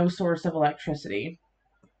being no source of electricity.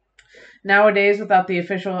 Nowadays, without the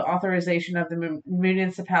official authorization of the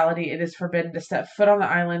municipality, it is forbidden to step foot on the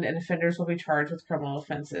island and offenders will be charged with criminal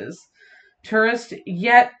offenses. Tourists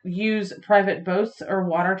yet use private boats or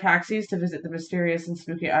water taxis to visit the mysterious and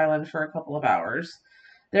spooky island for a couple of hours.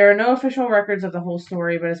 There are no official records of the whole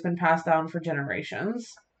story, but it's been passed down for generations.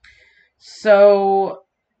 So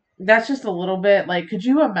that's just a little bit, like, could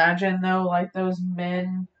you imagine, though, like, those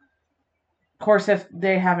men, of course, if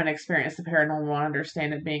they haven't experienced the paranormal, I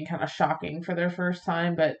understand it being kind of shocking for their first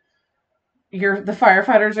time, but the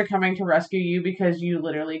firefighters are coming to rescue you because you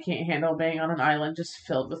literally can't handle being on an island just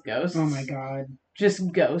filled with ghosts. Oh my god.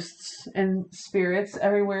 Just ghosts and spirits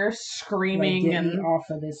everywhere screaming. Like, get me off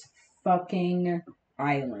of this fucking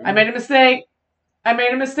island. I made a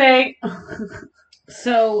mistake.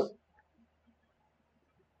 So,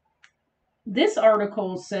 this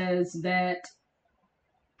article says that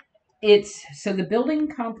the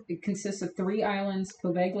building consists of 3 islands: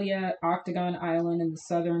 Poveglia, Octagon Island, and the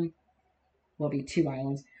southern, will be 2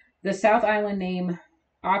 islands. The South Island name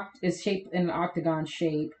is shaped in an octagon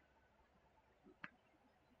shape.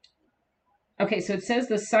 Okay, so it says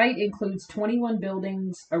the site includes 21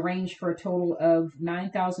 buildings arranged for a total of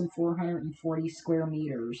 9,440 square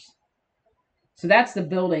meters. So that's the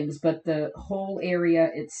buildings, but the whole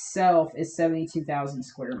area itself is 72,000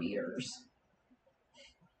 square meters.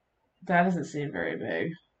 That doesn't seem very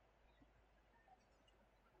big.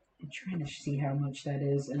 I'm trying to see how much that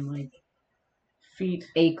is in, like, feet.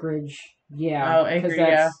 Acreage. Yeah. Oh, acre,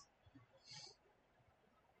 yeah.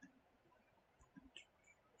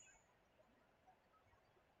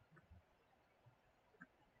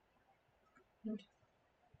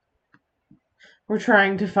 We're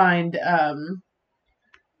trying to find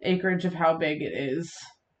acreage of how big it is.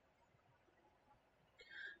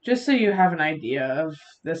 Just so you have an idea of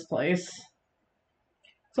this place.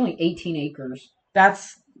 It's only 18 acres.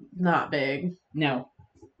 That's not big. No,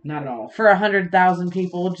 not at all. For 100,000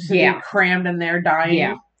 people just to be crammed in there dying.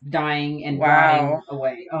 Yeah, dying and rotting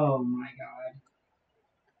away. Oh my god.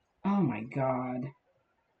 Oh my god.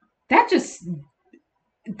 That just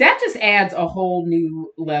adds a whole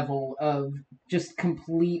new level of just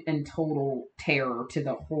complete and total terror to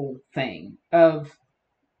the whole thing. Of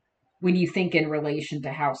when you think in relation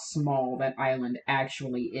to how small that island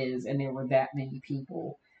actually is, and there were that many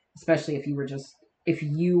people, especially if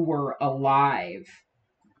you were alive.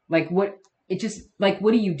 Like what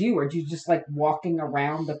do you do? Are you just like walking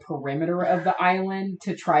around the perimeter of the island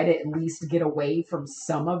to try to at least get away from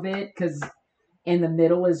some of it? Because in the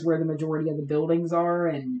middle is where the majority of the buildings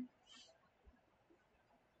are,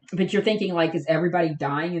 but you're thinking, like, is everybody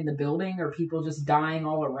dying in the building, or people just dying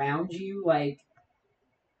all around you? Like,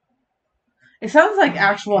 it sounds like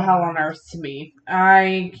actual hell on earth to me.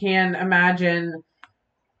 I can imagine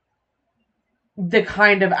the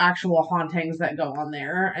kind of actual hauntings that go on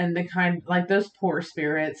there, and the kind, like, those poor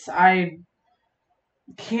spirits. I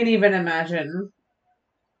can't even imagine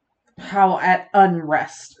how at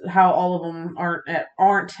unrest, how all of them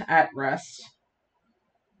aren't at rest.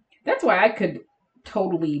 That's why I could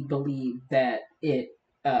totally believe that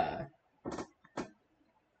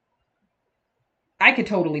I could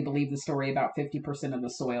totally believe the story about 50% of the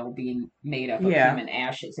soil being made up of human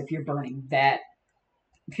ashes. If you're burning that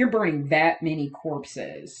many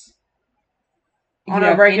corpses on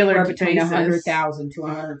a regular between basis, 100,000 to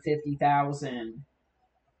 150,000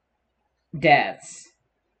 deaths,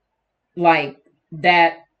 like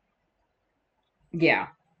that, that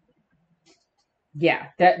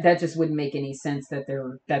just wouldn't make any sense that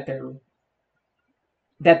there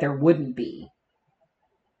wouldn't be.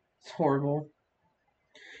 It's horrible.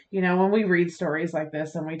 You know, when we read stories like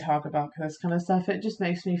this and we talk about this kind of stuff, it just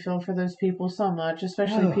makes me feel for those people so much,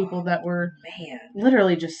 especially people that were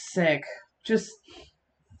literally just sick, just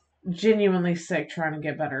genuinely sick, trying to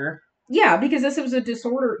get better. Yeah, because this was a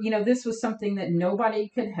disorder. You know, this was something that nobody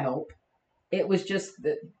could help. It was just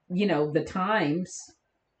the times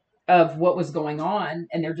of what was going on,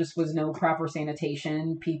 and there just was no proper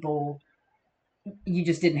sanitation. You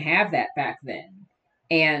just didn't have that back then.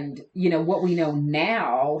 And, what we know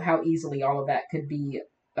now, how easily all of that could be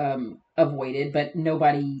avoided, but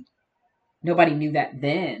nobody knew that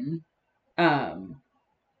then. But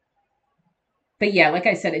yeah, like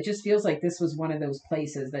I said, it just feels like this was one of those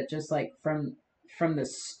places that just like from the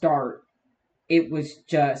start, it was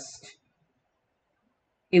just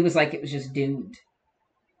doomed.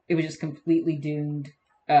 It was just completely doomed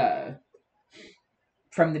from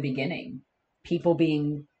the beginning. People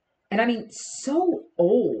being, and I mean, so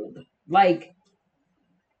old, like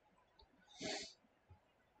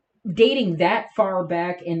dating that far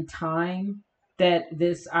back in time that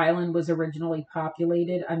this island was originally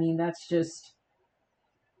populated. I mean, that's just,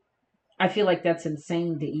 I feel like that's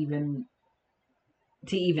insane to even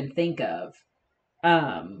think of.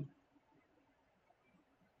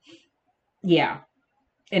 Yeah.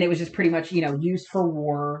 And it was just pretty much, used for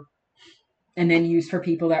war, and then used for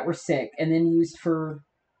people that were sick, and then used for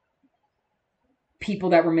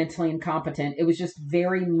people that were mentally incompetent. It was just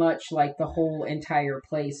very much like the whole entire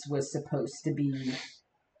place was supposed to be.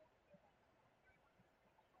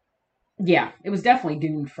 Yeah, it was definitely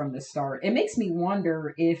doomed from the start. It makes me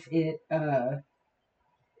wonder if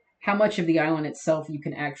how much of the island itself you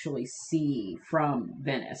can actually see from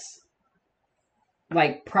Venice.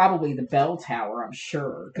 Like, probably the bell tower, I'm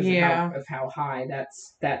sure, because of how high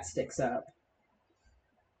that sticks up.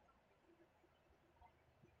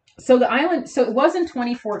 So the island, so it was in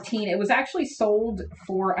 2014. It was actually sold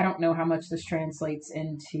for, I don't know how much this translates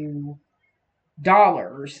into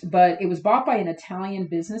dollars, but it was bought by an Italian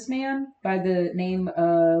businessman by the name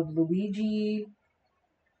of Luigi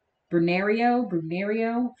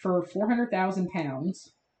Brunerio for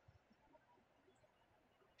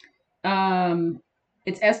 £400,000.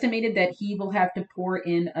 It's estimated that he will have to pour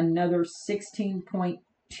in another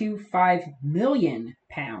 £16.25 million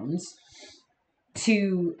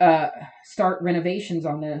to start renovations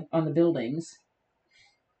on the buildings.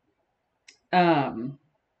 The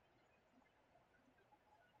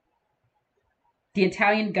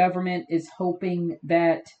Italian government is hoping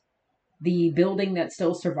that the building that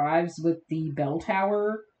still survives with the bell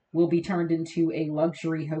tower will be turned into a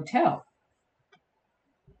luxury hotel.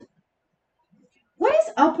 What is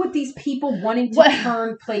up with these people wanting to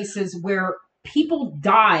turn places where people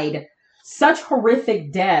died such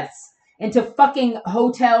horrific deaths into fucking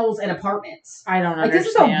hotels and apartments. I don't Like,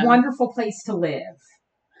 understand. this is a wonderful place to live.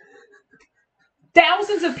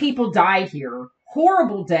 Thousands of people died here.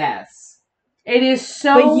 Horrible deaths. It is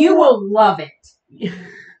so... But you will love it.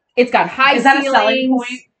 It's got high ceilings. Is that a selling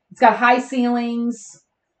point? It's got high ceilings.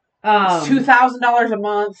 It's $2,000 a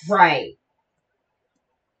month. Right.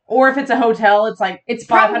 Or if it's a hotel, it's like it's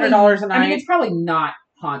 $500 a night. I mean, it's probably not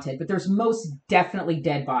haunted, but there's most definitely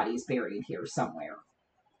dead bodies buried here somewhere.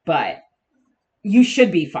 But you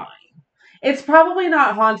should be fine. It's probably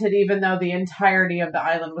not haunted, even though the entirety of the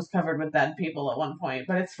island was covered with dead people at one point,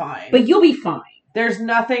 but it's fine. But you'll be fine. There's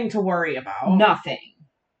nothing to worry about. Nothing.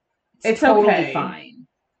 It's totally okay. Fine.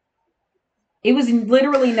 It was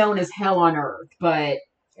literally known as hell on earth, but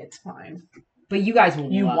it's fine. But you guys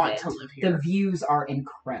will You love want it. to live here. The views are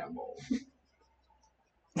incredible.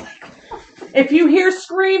 If you hear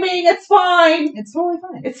screaming, it's fine. It's totally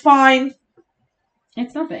fine. It's fine.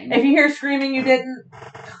 It's nothing. If you hear screaming, you didn't.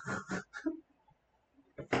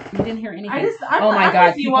 You didn't hear anything. Oh my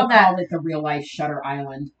God! People called it the real life Shutter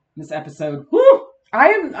Island. This episode. Woo!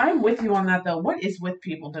 I'm with you on that though. What is with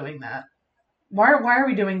people doing that? Why are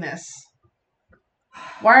we doing this?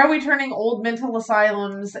 Why are we turning old mental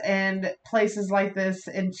asylums and places like this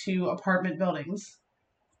into apartment buildings?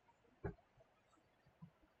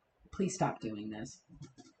 Please stop doing this.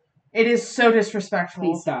 It is so disrespectful.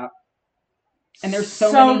 Please stop. And there's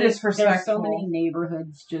so many disrespectful. There's so many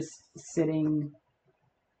neighborhoods just sitting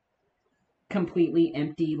completely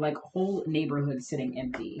empty, like whole neighborhoods sitting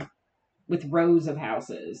empty with rows of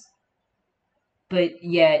houses. But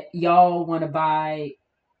yet y'all want to buy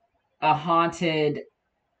a haunted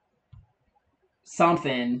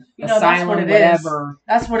something, asylum, that's what it whatever. Is.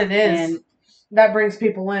 That's what it is. And that brings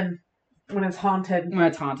people in when it's haunted. When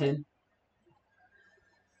it's haunted.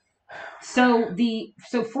 So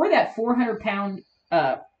for that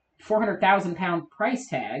 400,000 pound price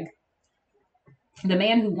tag, the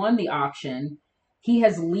man who won the auction, he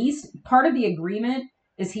has leased, part of the agreement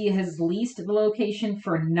is he has leased the location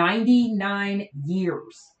for 99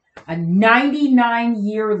 years. A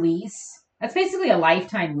 99-year lease. That's basically a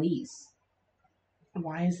lifetime lease.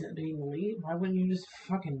 Why is it being leased? Why wouldn't you just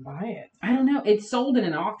fucking buy it? I don't know. It sold in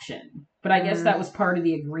an auction. But I guess that was part of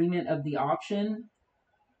the agreement of the auction.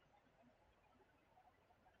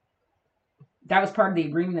 That was part of the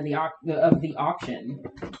agreement of the auction.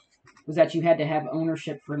 Was that you had to have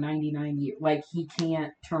ownership for 99 years. Like, he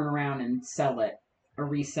can't turn around and sell it or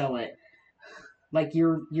resell it. Like,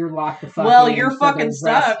 you're locked the fuck in you're for fucking the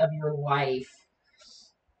stuck. rest of your life.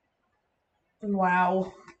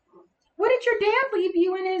 Wow. What did your dad leave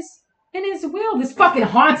you in his will? This fucking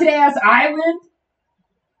haunted ass island?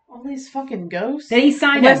 All these fucking ghosts. That he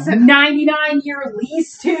signed a 99-year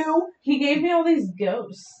lease to? He gave me all these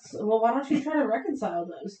ghosts. Well, why don't you try to reconcile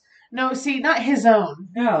those? No, see, not his own.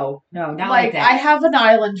 No, not like that. I have an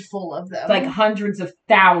island full of them. Like hundreds of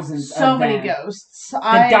thousands of them. So many ghosts.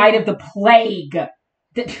 That died of the plague.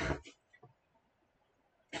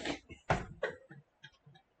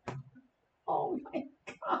 Oh my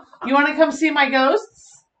God. You want to come see my ghosts?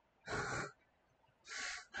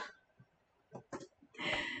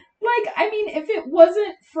 Like, I mean, if it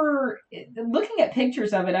wasn't for looking at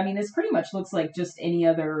pictures of it, I mean, this pretty much looks like just any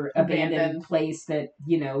other abandoned place that,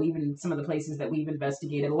 even some of the places that we've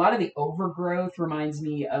investigated. A lot of the overgrowth reminds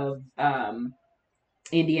me of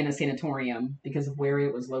Indiana Sanatorium because of where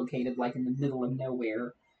it was located, like in the middle of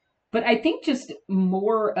nowhere. But I think just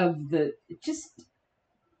more of the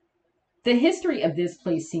history of this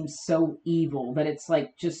place seems so evil that it's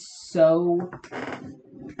like just so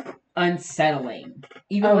unsettling.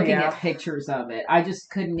 Even looking at pictures of it, I just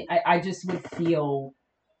couldn't. I just would feel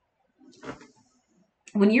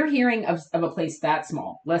when you're hearing of a place that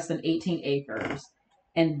small, less than 18 acres,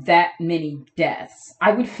 and that many deaths.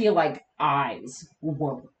 I would feel like eyes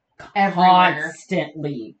were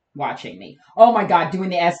constantly watching me. Oh my God, doing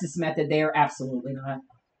the Estes method there? Absolutely not.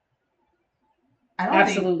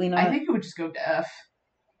 Absolutely not. I think it would just go deaf.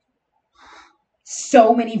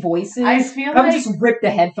 So many voices. I feel I would just rip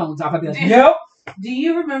the headphones off. I'd be like, nope. Do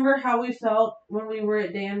you remember how we felt when we were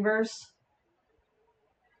at Danvers?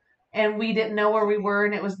 And we didn't know where we were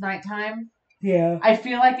and it was nighttime? Yeah. I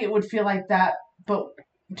feel like it would feel like that, but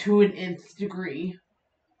to an nth degree.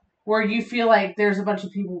 Where you feel like there's a bunch of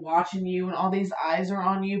people watching you and all these eyes are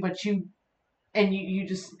on you, but you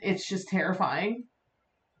just, it's just terrifying.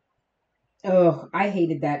 Oh, I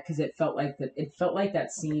hated that because it felt like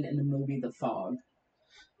that scene in the movie The Fog.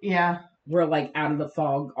 Yeah. Where, like, out of the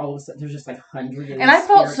fog, all of a sudden, there's just, like, hundreds of And I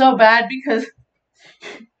felt so bad because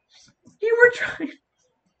you were trying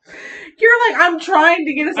You're like, I'm trying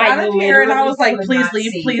to get us out of here, and I was like, please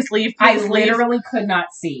leave, please leave, please leave. I literally could not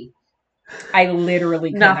see. I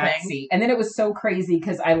literally could not see. And then it was so crazy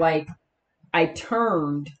because I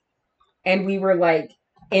turned and we were like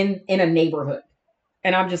in a neighborhood.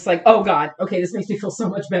 And I'm just like, oh God, okay, this makes me feel so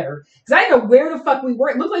much better. Because I didn't know where the fuck we were.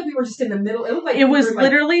 It looked like we were just in the middle. It looked like it was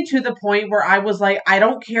literally to the point where I was like, I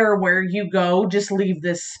don't care where you go, just leave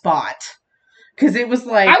this spot. Because it was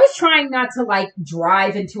like... I was trying not to, like,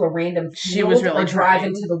 drive into a random field she was really or drive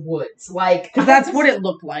into the woods. Like... Because that's what it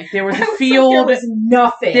looked like. There was a field. Like, there was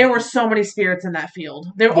nothing. There were so many spirits in that field.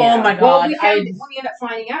 Yeah. Oh my God. Well, we ended up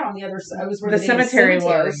finding out on the other side. It was where the cemetery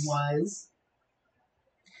was.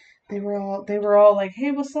 They were all like,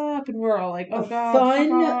 hey, what's up? And we're all like, oh God.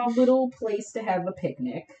 Fun little place to have a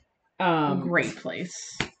picnic. Great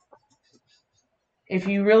place. If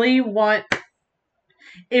you really want...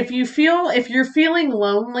 If you're feeling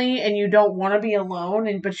lonely and you don't want to be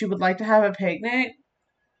alone, but you would like to have a picnic,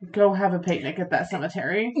 go have a picnic at that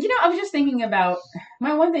cemetery. You know, I was just thinking about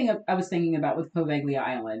one thing I was thinking about with Poveglia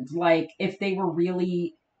Island, like if they were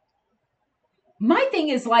really. My thing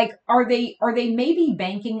is like, are they maybe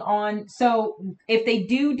banking on? So if they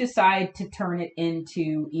do decide to turn it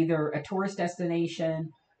into either a tourist destination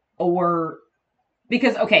or.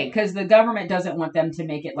 Because the government doesn't want them to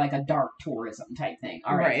make it like a dark tourism type thing.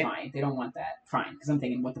 All right, fine. They don't want that. Fine. Because I'm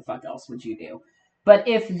thinking, what the fuck else would you do? But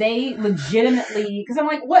if they legitimately... Because I'm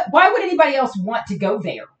like, what? Why would anybody else want to go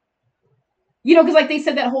there? You know, because like they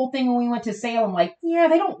said that whole thing when we went to Salem, like, yeah,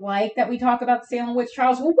 they don't like that we talk about the Salem witch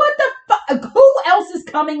trials. Well, what the fuck? Who else is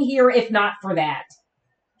coming here if not for that?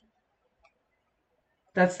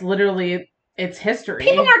 That's literally... It's history.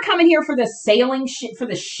 People aren't coming here for the sailing for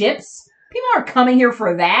the ships. People aren't coming here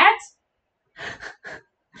for that.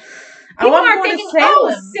 People aren't thinking, oh,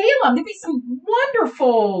 Salem, there'd be some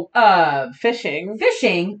wonderful fishing.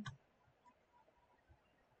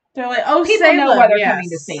 They're like, oh, people Salem, know why they're coming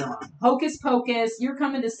to Salem. Hocus pocus, you're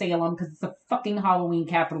coming to Salem because it's the fucking Halloween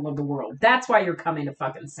capital of the world. That's why you're coming to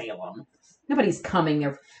fucking Salem. Nobody's coming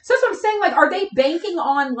there. So that's what I'm saying. Like, are they banking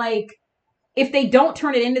on, like, if they don't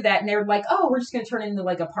turn it into that and they're like, oh, we're just going to turn it into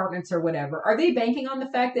like apartments or whatever, are they banking on the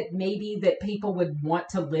fact that maybe that people would want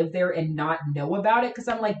to live there and not know about it? Because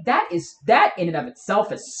I'm like, that in and of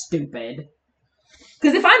itself is stupid.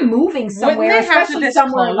 Because if I'm moving somewhere, especially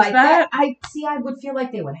somewhere like that, I would feel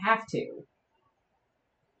like they would have to.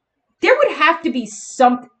 There would have to be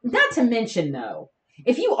some, not to mention though,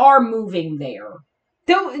 if you are moving there,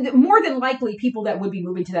 though, more than likely, people that would be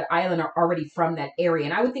moving to that island are already from that area.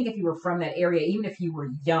 And I would think if you were from that area, even if you were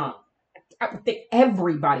young, I would think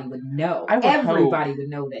everybody would know. Everybody would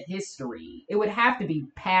know the history. It would have to be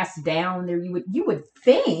passed down there. You would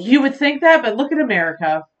think. You would think that, but look at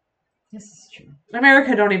America. This is true.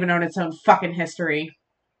 America don't even own its own fucking history.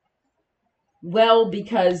 Well,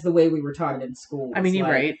 because the way we were taught it in school. I mean, you're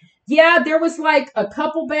right. Yeah, there was like a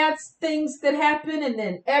couple bad things that happened, and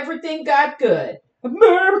then everything got good.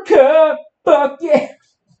 America, fuck yeah.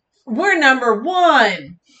 We're number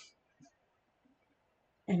one.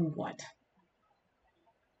 And what?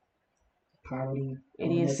 Poverty,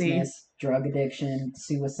 idiocy, drug addiction,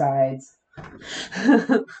 suicides.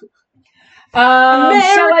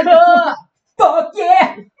 America, fuck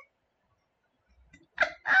yeah.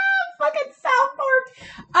 Fucking South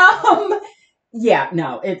Park. Yeah,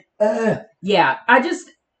 no, yeah,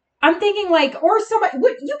 I'm thinking like, or somebody,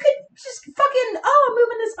 you could just fucking, oh, I'm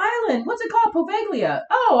moving this island. What's it called? Poveglia.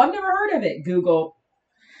 Oh, I've never heard of it. Google.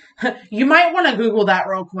 You might want to Google that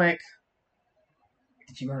real quick.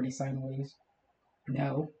 Did you already sign the lease?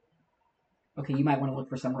 No. Okay, you might want to look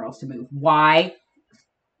for somewhere else to move. Why?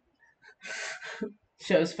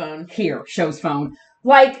 Show's phone. Here, Show's phone.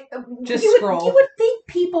 Like, just scroll. You would think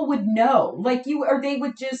people would know. Like, or they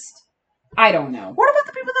would just, I don't know. What about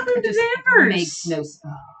the people that moved to Danvers? Makes no sense.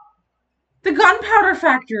 The gunpowder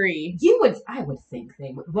factory. I would think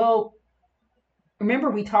they would. Well, remember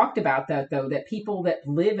we talked about that though, that people that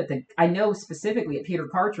live I know specifically at Peter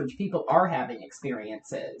Cartridge, people are having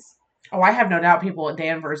experiences. Oh, I have no doubt people at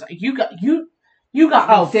Danvers, you got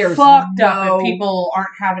fucked up if people aren't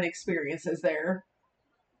having experiences there.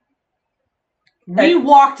 We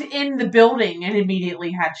walked in the building and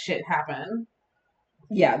immediately had shit happen.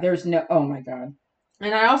 Yeah, there's no, oh my God.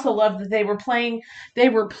 And I also love that they were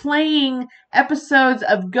playing episodes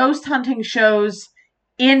of ghost hunting shows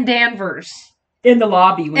in Danvers. In the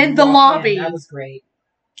lobby. In the lobby. That was great.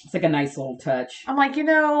 It's like a nice little touch. I'm like,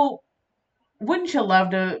 wouldn't you love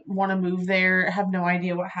to want to move there, have no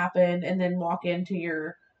idea what happened, and then walk into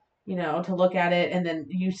your, to look at it, and then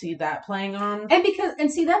you see that playing on?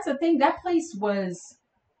 And see, that's the thing. That place was,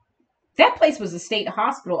 that place was a state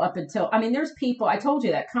hospital up until, I mean, there's people, I told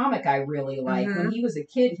you that comic I really like. Mm-hmm. When he was a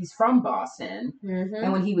kid, he's from Boston. Mm-hmm.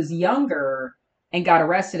 And when he was younger and got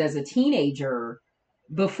arrested as a teenager,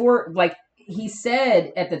 before, like, he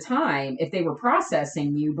said at the time, if they were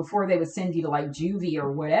processing you, before they would send you to like juvie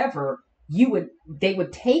or whatever, they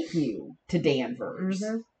would take you to Danvers.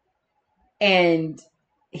 Mm-hmm. And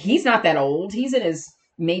he's not that old. He's in his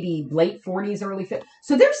maybe late 40s, early 50s.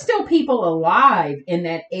 So there's still people alive in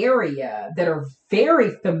that area that are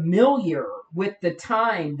very familiar with the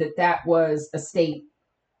time that was a state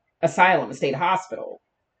asylum, a state hospital,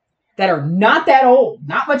 that are not that old,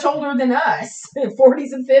 not much older than us,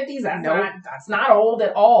 40s and 50s. That's not old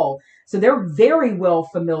at all. So they're very well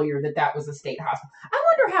familiar that was a state hospital. I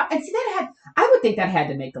wonder how, and see, I would think that had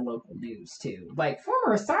to make the local news too. Like,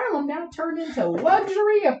 former asylum now turned into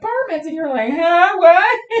luxury apartments, and you're like, huh,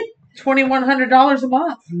 what? $2,100 a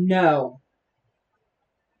month. No.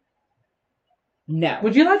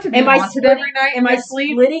 Would you like to be haunted every night? Am I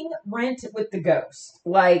splitting rent with the ghost?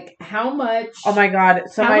 Like, how much? Oh my God!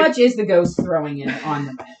 So how much is the ghost throwing in on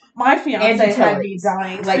the rent? My fiance had me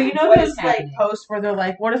dying. Like, so you know those like posts where they're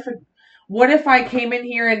like, "What if I came in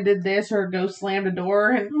here and did this, or a ghost slammed a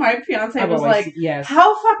door?" And my fiance was like, yes.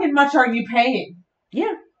 "How fucking much are you paying?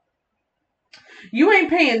 Yeah, you ain't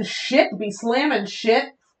paying shit to be slamming shit."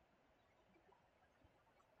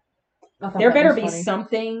 There better be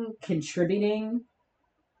something contributing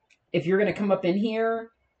if you're going to come up in here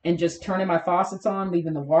and just turning my faucets on,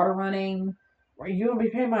 leaving the water running. Are you going to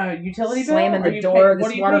be paying my utility bill? Slamming the door.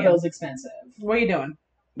 This water bill's expensive. What are you doing?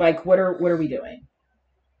 Like, what are we doing?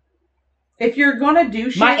 If you're going to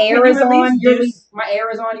do shit, my air is on. My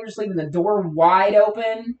air is on. You're just leaving the door wide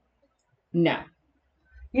open. No.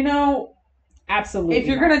 You know, absolutely. If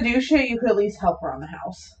you're going to do shit, you could at least help around the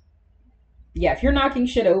house. Yeah, if you're knocking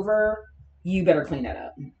shit over, you better clean that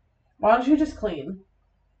up. Why don't you just clean?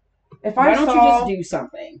 Why don't you just do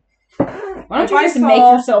something? Why don't you just make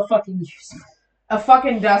yourself fucking useful? A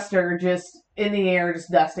fucking duster just in the air,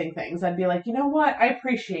 just dusting things. I'd be like, you know what? I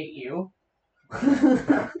appreciate you.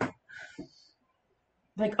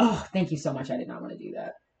 Like, oh, thank you so much. I did not want to do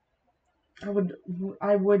that.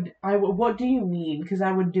 I would. What do you need? Because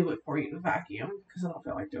I would do it for you to vacuum. Because I don't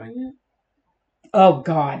feel like doing it. Oh,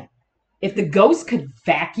 God. If the ghost could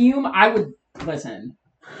vacuum, I would... Listen.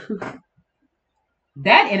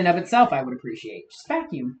 That in and of itself I would appreciate. Just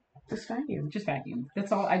vacuum. Just vacuum. Just vacuum.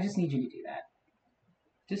 That's all. I just need you to do that.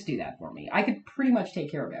 Just do that for me. I could pretty much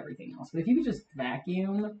take care of everything else. But if you could just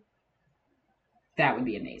vacuum, that would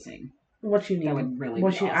be amazing. What you need. That would really be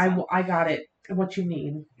awesome. I got it. What you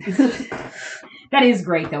need. That is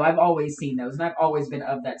great, though. I've always seen those, and I've always been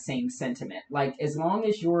of that same sentiment. Like, as long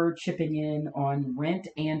as you're chipping in on rent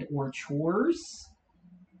and or chores,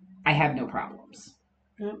 I have no problems.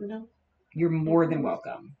 No. You're more than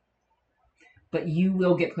welcome. But you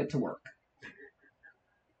will get put to work.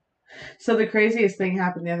 So the craziest thing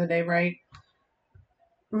happened the other day, right?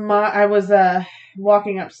 I was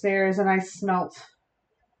walking upstairs, and I smelt...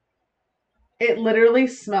 It literally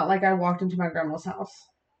smelled like I walked into my grandma's house.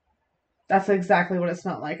 That's exactly what it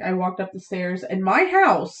smelled like. I walked up the stairs in my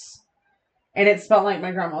house, and it smelled like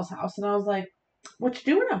my grandma's house. And I was like, what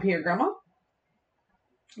you doing up here, Grandma?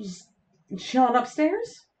 Just chilling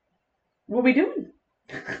upstairs? What we doing?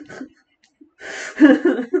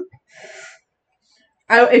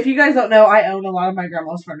 If you guys don't know, I own a lot of my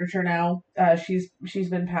grandma's furniture now. She's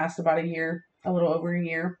been passed about a little over a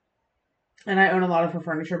year. And I own a lot of her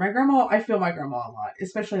furniture. I feel my grandma a lot,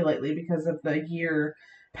 especially lately because of the year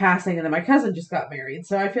passing, and then my cousin just got married,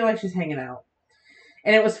 so I feel like she's hanging out.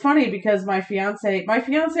 And it was funny because my fiance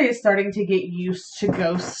is starting to get used to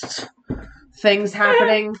ghost things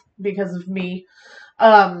happening because of me.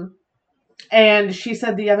 And she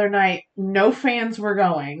said the other night, no fans were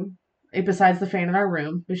going, besides the fan in our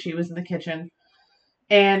room, but she was in the kitchen.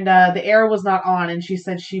 And the air was not on, and she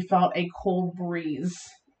said she felt a cold breeze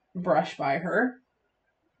brush by her.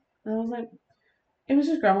 And I was like, it was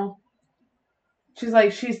just Grandma. She's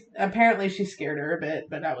like, she scared her a bit,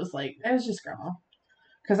 but I was like, it was just Grandma.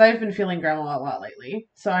 Because I've been feeling Grandma a lot lately,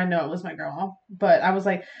 so I know it was my Grandma. But I was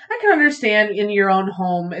like, I can understand in your own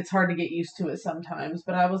home, it's hard to get used to it sometimes.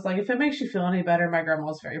 But I was like, if it makes you feel any better, my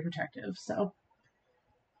Grandma's very protective, so.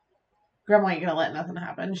 Grandma ain't gonna let nothing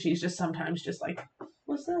happen. She's just sometimes just like,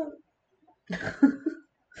 what's up?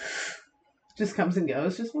 Just comes and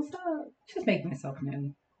goes. Just what's up? Just make myself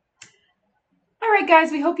known. All right,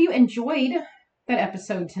 guys. We hope you enjoyed that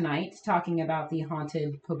episode tonight talking about the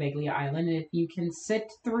haunted Poveglia Island. And if you can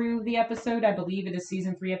sit through the episode, I believe it is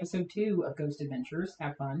season 3, episode 2 of Ghost Adventures.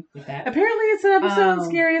 Have fun with that. Apparently, it's an episode of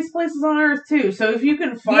Scariest Places on Earth too. So if you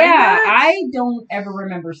can find that, I don't ever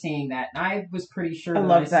remember seeing that. I was pretty sure I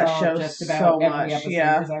love that show just about so every much. episode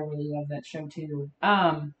Yeah, because I really love that show too.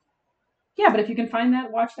 Yeah, but if you can find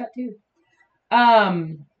that, watch that too.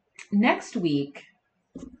 Next week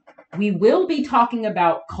we will be talking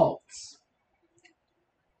about cults.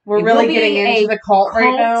 We're really getting into the cult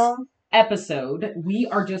right now. Episode. We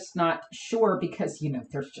are just not sure because,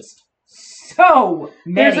 there's just so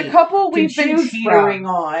many. There's a couple we've been teetering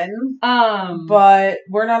on. But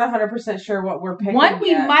we're not 100% sure what we're picking. One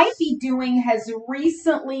we might be doing has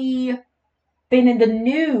recently been in the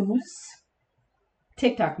news.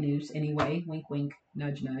 TikTok news, anyway. Wink, wink,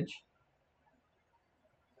 nudge, nudge.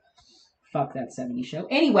 Fuck that 70s show.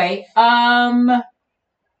 Anyway,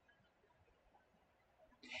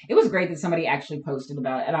 it was great that somebody actually posted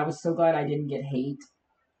about it, and I was so glad I didn't get hate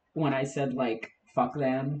when I said, fuck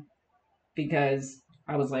them, because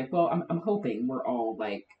I was like, well, I'm hoping we're all,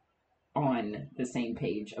 on the same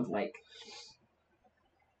page of,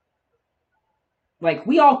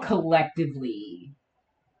 we all collectively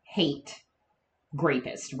hate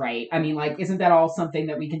grapists, right? I mean, isn't that all something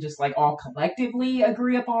that we can just, all collectively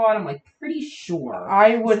agree upon? I'm, pretty sure.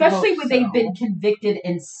 I would Especially when so. they've been convicted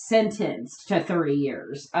and sentenced to 30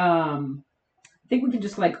 years. I think we can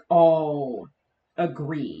just, all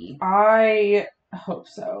agree. I hope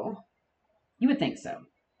so. You would think so.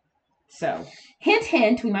 So, hint,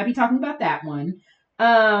 hint, we might be talking about that one.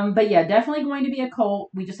 But yeah, definitely going to be a cult.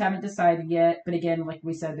 We just haven't decided yet. But again, like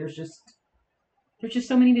we said, there's just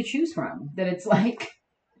so many to choose from that it's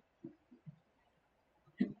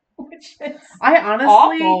which is I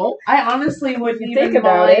awful. honestly wouldn't even think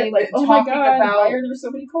about mind it. Oh my God, why are there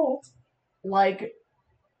so many cults?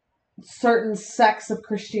 Certain sects of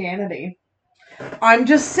Christianity. I'm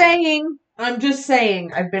just saying. I've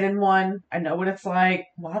been in one. I know what it's like.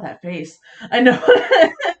 Wow, that face. I know.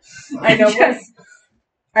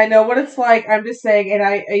 I know what it's like. I'm just saying, and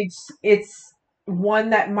it's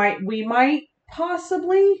one that we might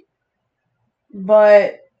possibly,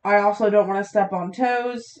 but I also don't want to step on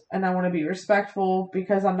toes, and I want to be respectful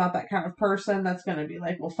because I'm not that kind of person that's going to be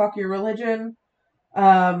like, well, fuck your religion.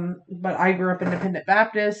 But I grew up Independent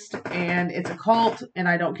Baptist, and it's a cult, and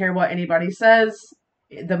I don't care what anybody says.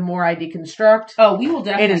 The more I deconstruct. Oh, we will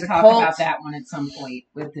definitely talk about that one at some point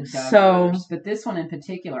with the Duggars. But this one in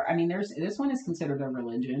particular, I mean, this one is considered a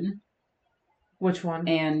religion. Which one?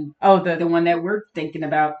 And the one that we're thinking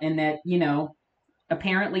about, and that,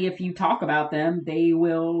 apparently if you talk about them, they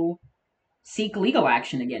will seek legal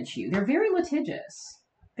action against you. They're very litigious.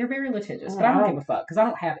 But I don't give a fuck because I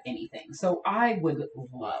don't have anything. So I would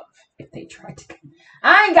love if they tried to come.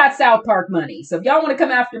 I ain't got South Park money, so if y'all want to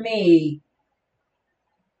come after me,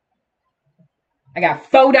 I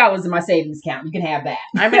got $4 in my savings account. You can have that.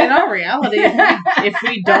 I mean, in all reality, if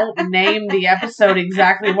we don't name the episode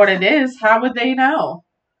exactly what it is, how would they know?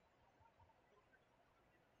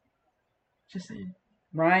 Just saying.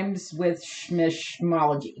 Rhymes with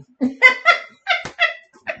schmishmology.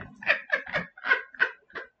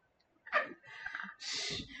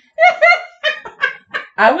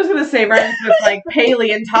 I was going to say rhymes with,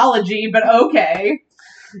 paleontology, but okay.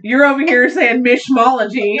 You're over here saying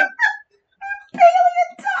mishmology.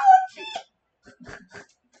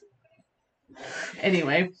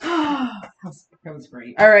 Anyway. That was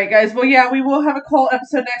great. All right, guys. Well, yeah, we will have a cult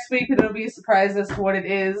episode next week, and it'll be a surprise as to what it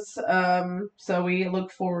is. So we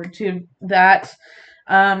look forward to that.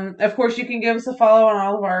 Of course, you can give us a follow on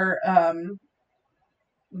all of our,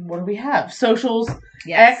 what do we have? Socials.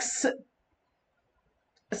 Yes.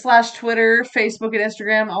 X/Twitter, Facebook, and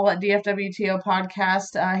Instagram, all at DFWTO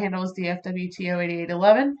Podcast. Handle is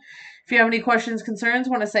DFWTO8811. If you have any questions, concerns,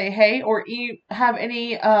 want to say hey, or have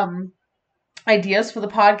any ideas for the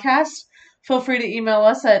podcast, feel free to email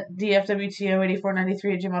us at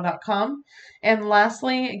dfwto8493@gmail.com. And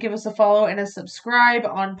lastly, give us a follow and a subscribe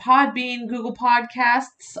on Podbean, Google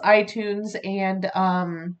Podcasts, iTunes, and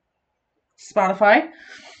Spotify.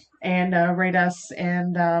 And rate us.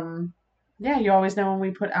 And yeah, you always know when we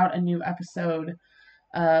put out a new episode.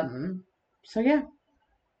 So yeah.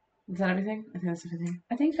 Is that everything? I think that's everything.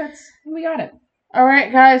 I think we got it. All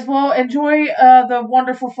right, guys. Well, enjoy the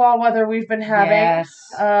wonderful fall weather we've been having. Yes.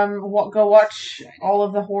 Go watch all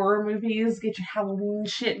of the horror movies. Get your Halloween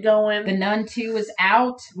shit going. The Nun 2 is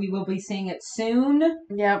out. We will be seeing it soon.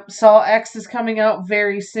 Yep. Saw X is coming out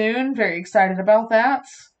very soon. Very excited about that.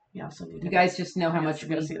 You also need. You guys just know how much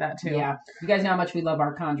we see that too. Yeah. You guys know how much we love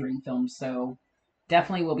our Conjuring films, so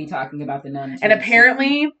Definitely will be talking about The Nun. And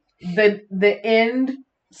apparently, the end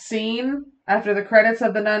scene after the credits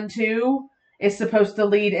of The Nun 2 is supposed to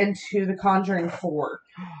lead into The Conjuring 4.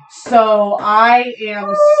 So I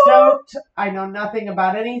am stoked. I know nothing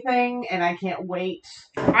about anything, and I can't wait.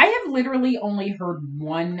 I have literally only heard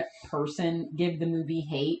one person give the movie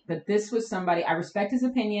hate, but this was somebody, I respect his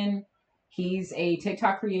opinion. He's a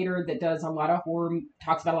TikTok creator that does a lot of horror,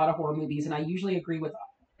 talks about a lot of horror movies, and I usually agree with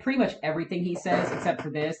pretty much everything he says, except for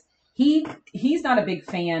this. He's not a big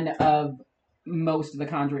fan of most of the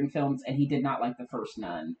Conjuring films, and he did not like the first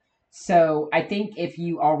Nun. So I think if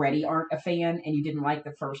you already aren't a fan and you didn't like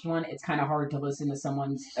the first one, it's kind of hard to listen to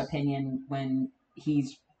someone's opinion when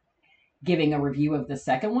he's giving a review of the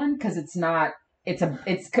second one, because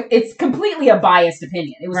it's completely a biased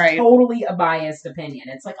opinion. It was totally a biased opinion.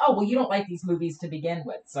 It's like, oh, well, you don't like these movies to begin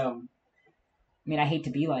with. So, I mean, I hate to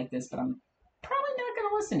be like this, but I'm probably not going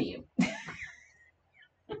to listen to you.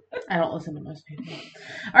 I don't listen to most people.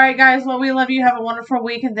 All right, guys. Well, we love you. Have a wonderful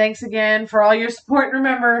week, and thanks again for all your support. And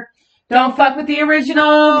remember, don't fuck with the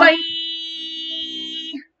original. Bye.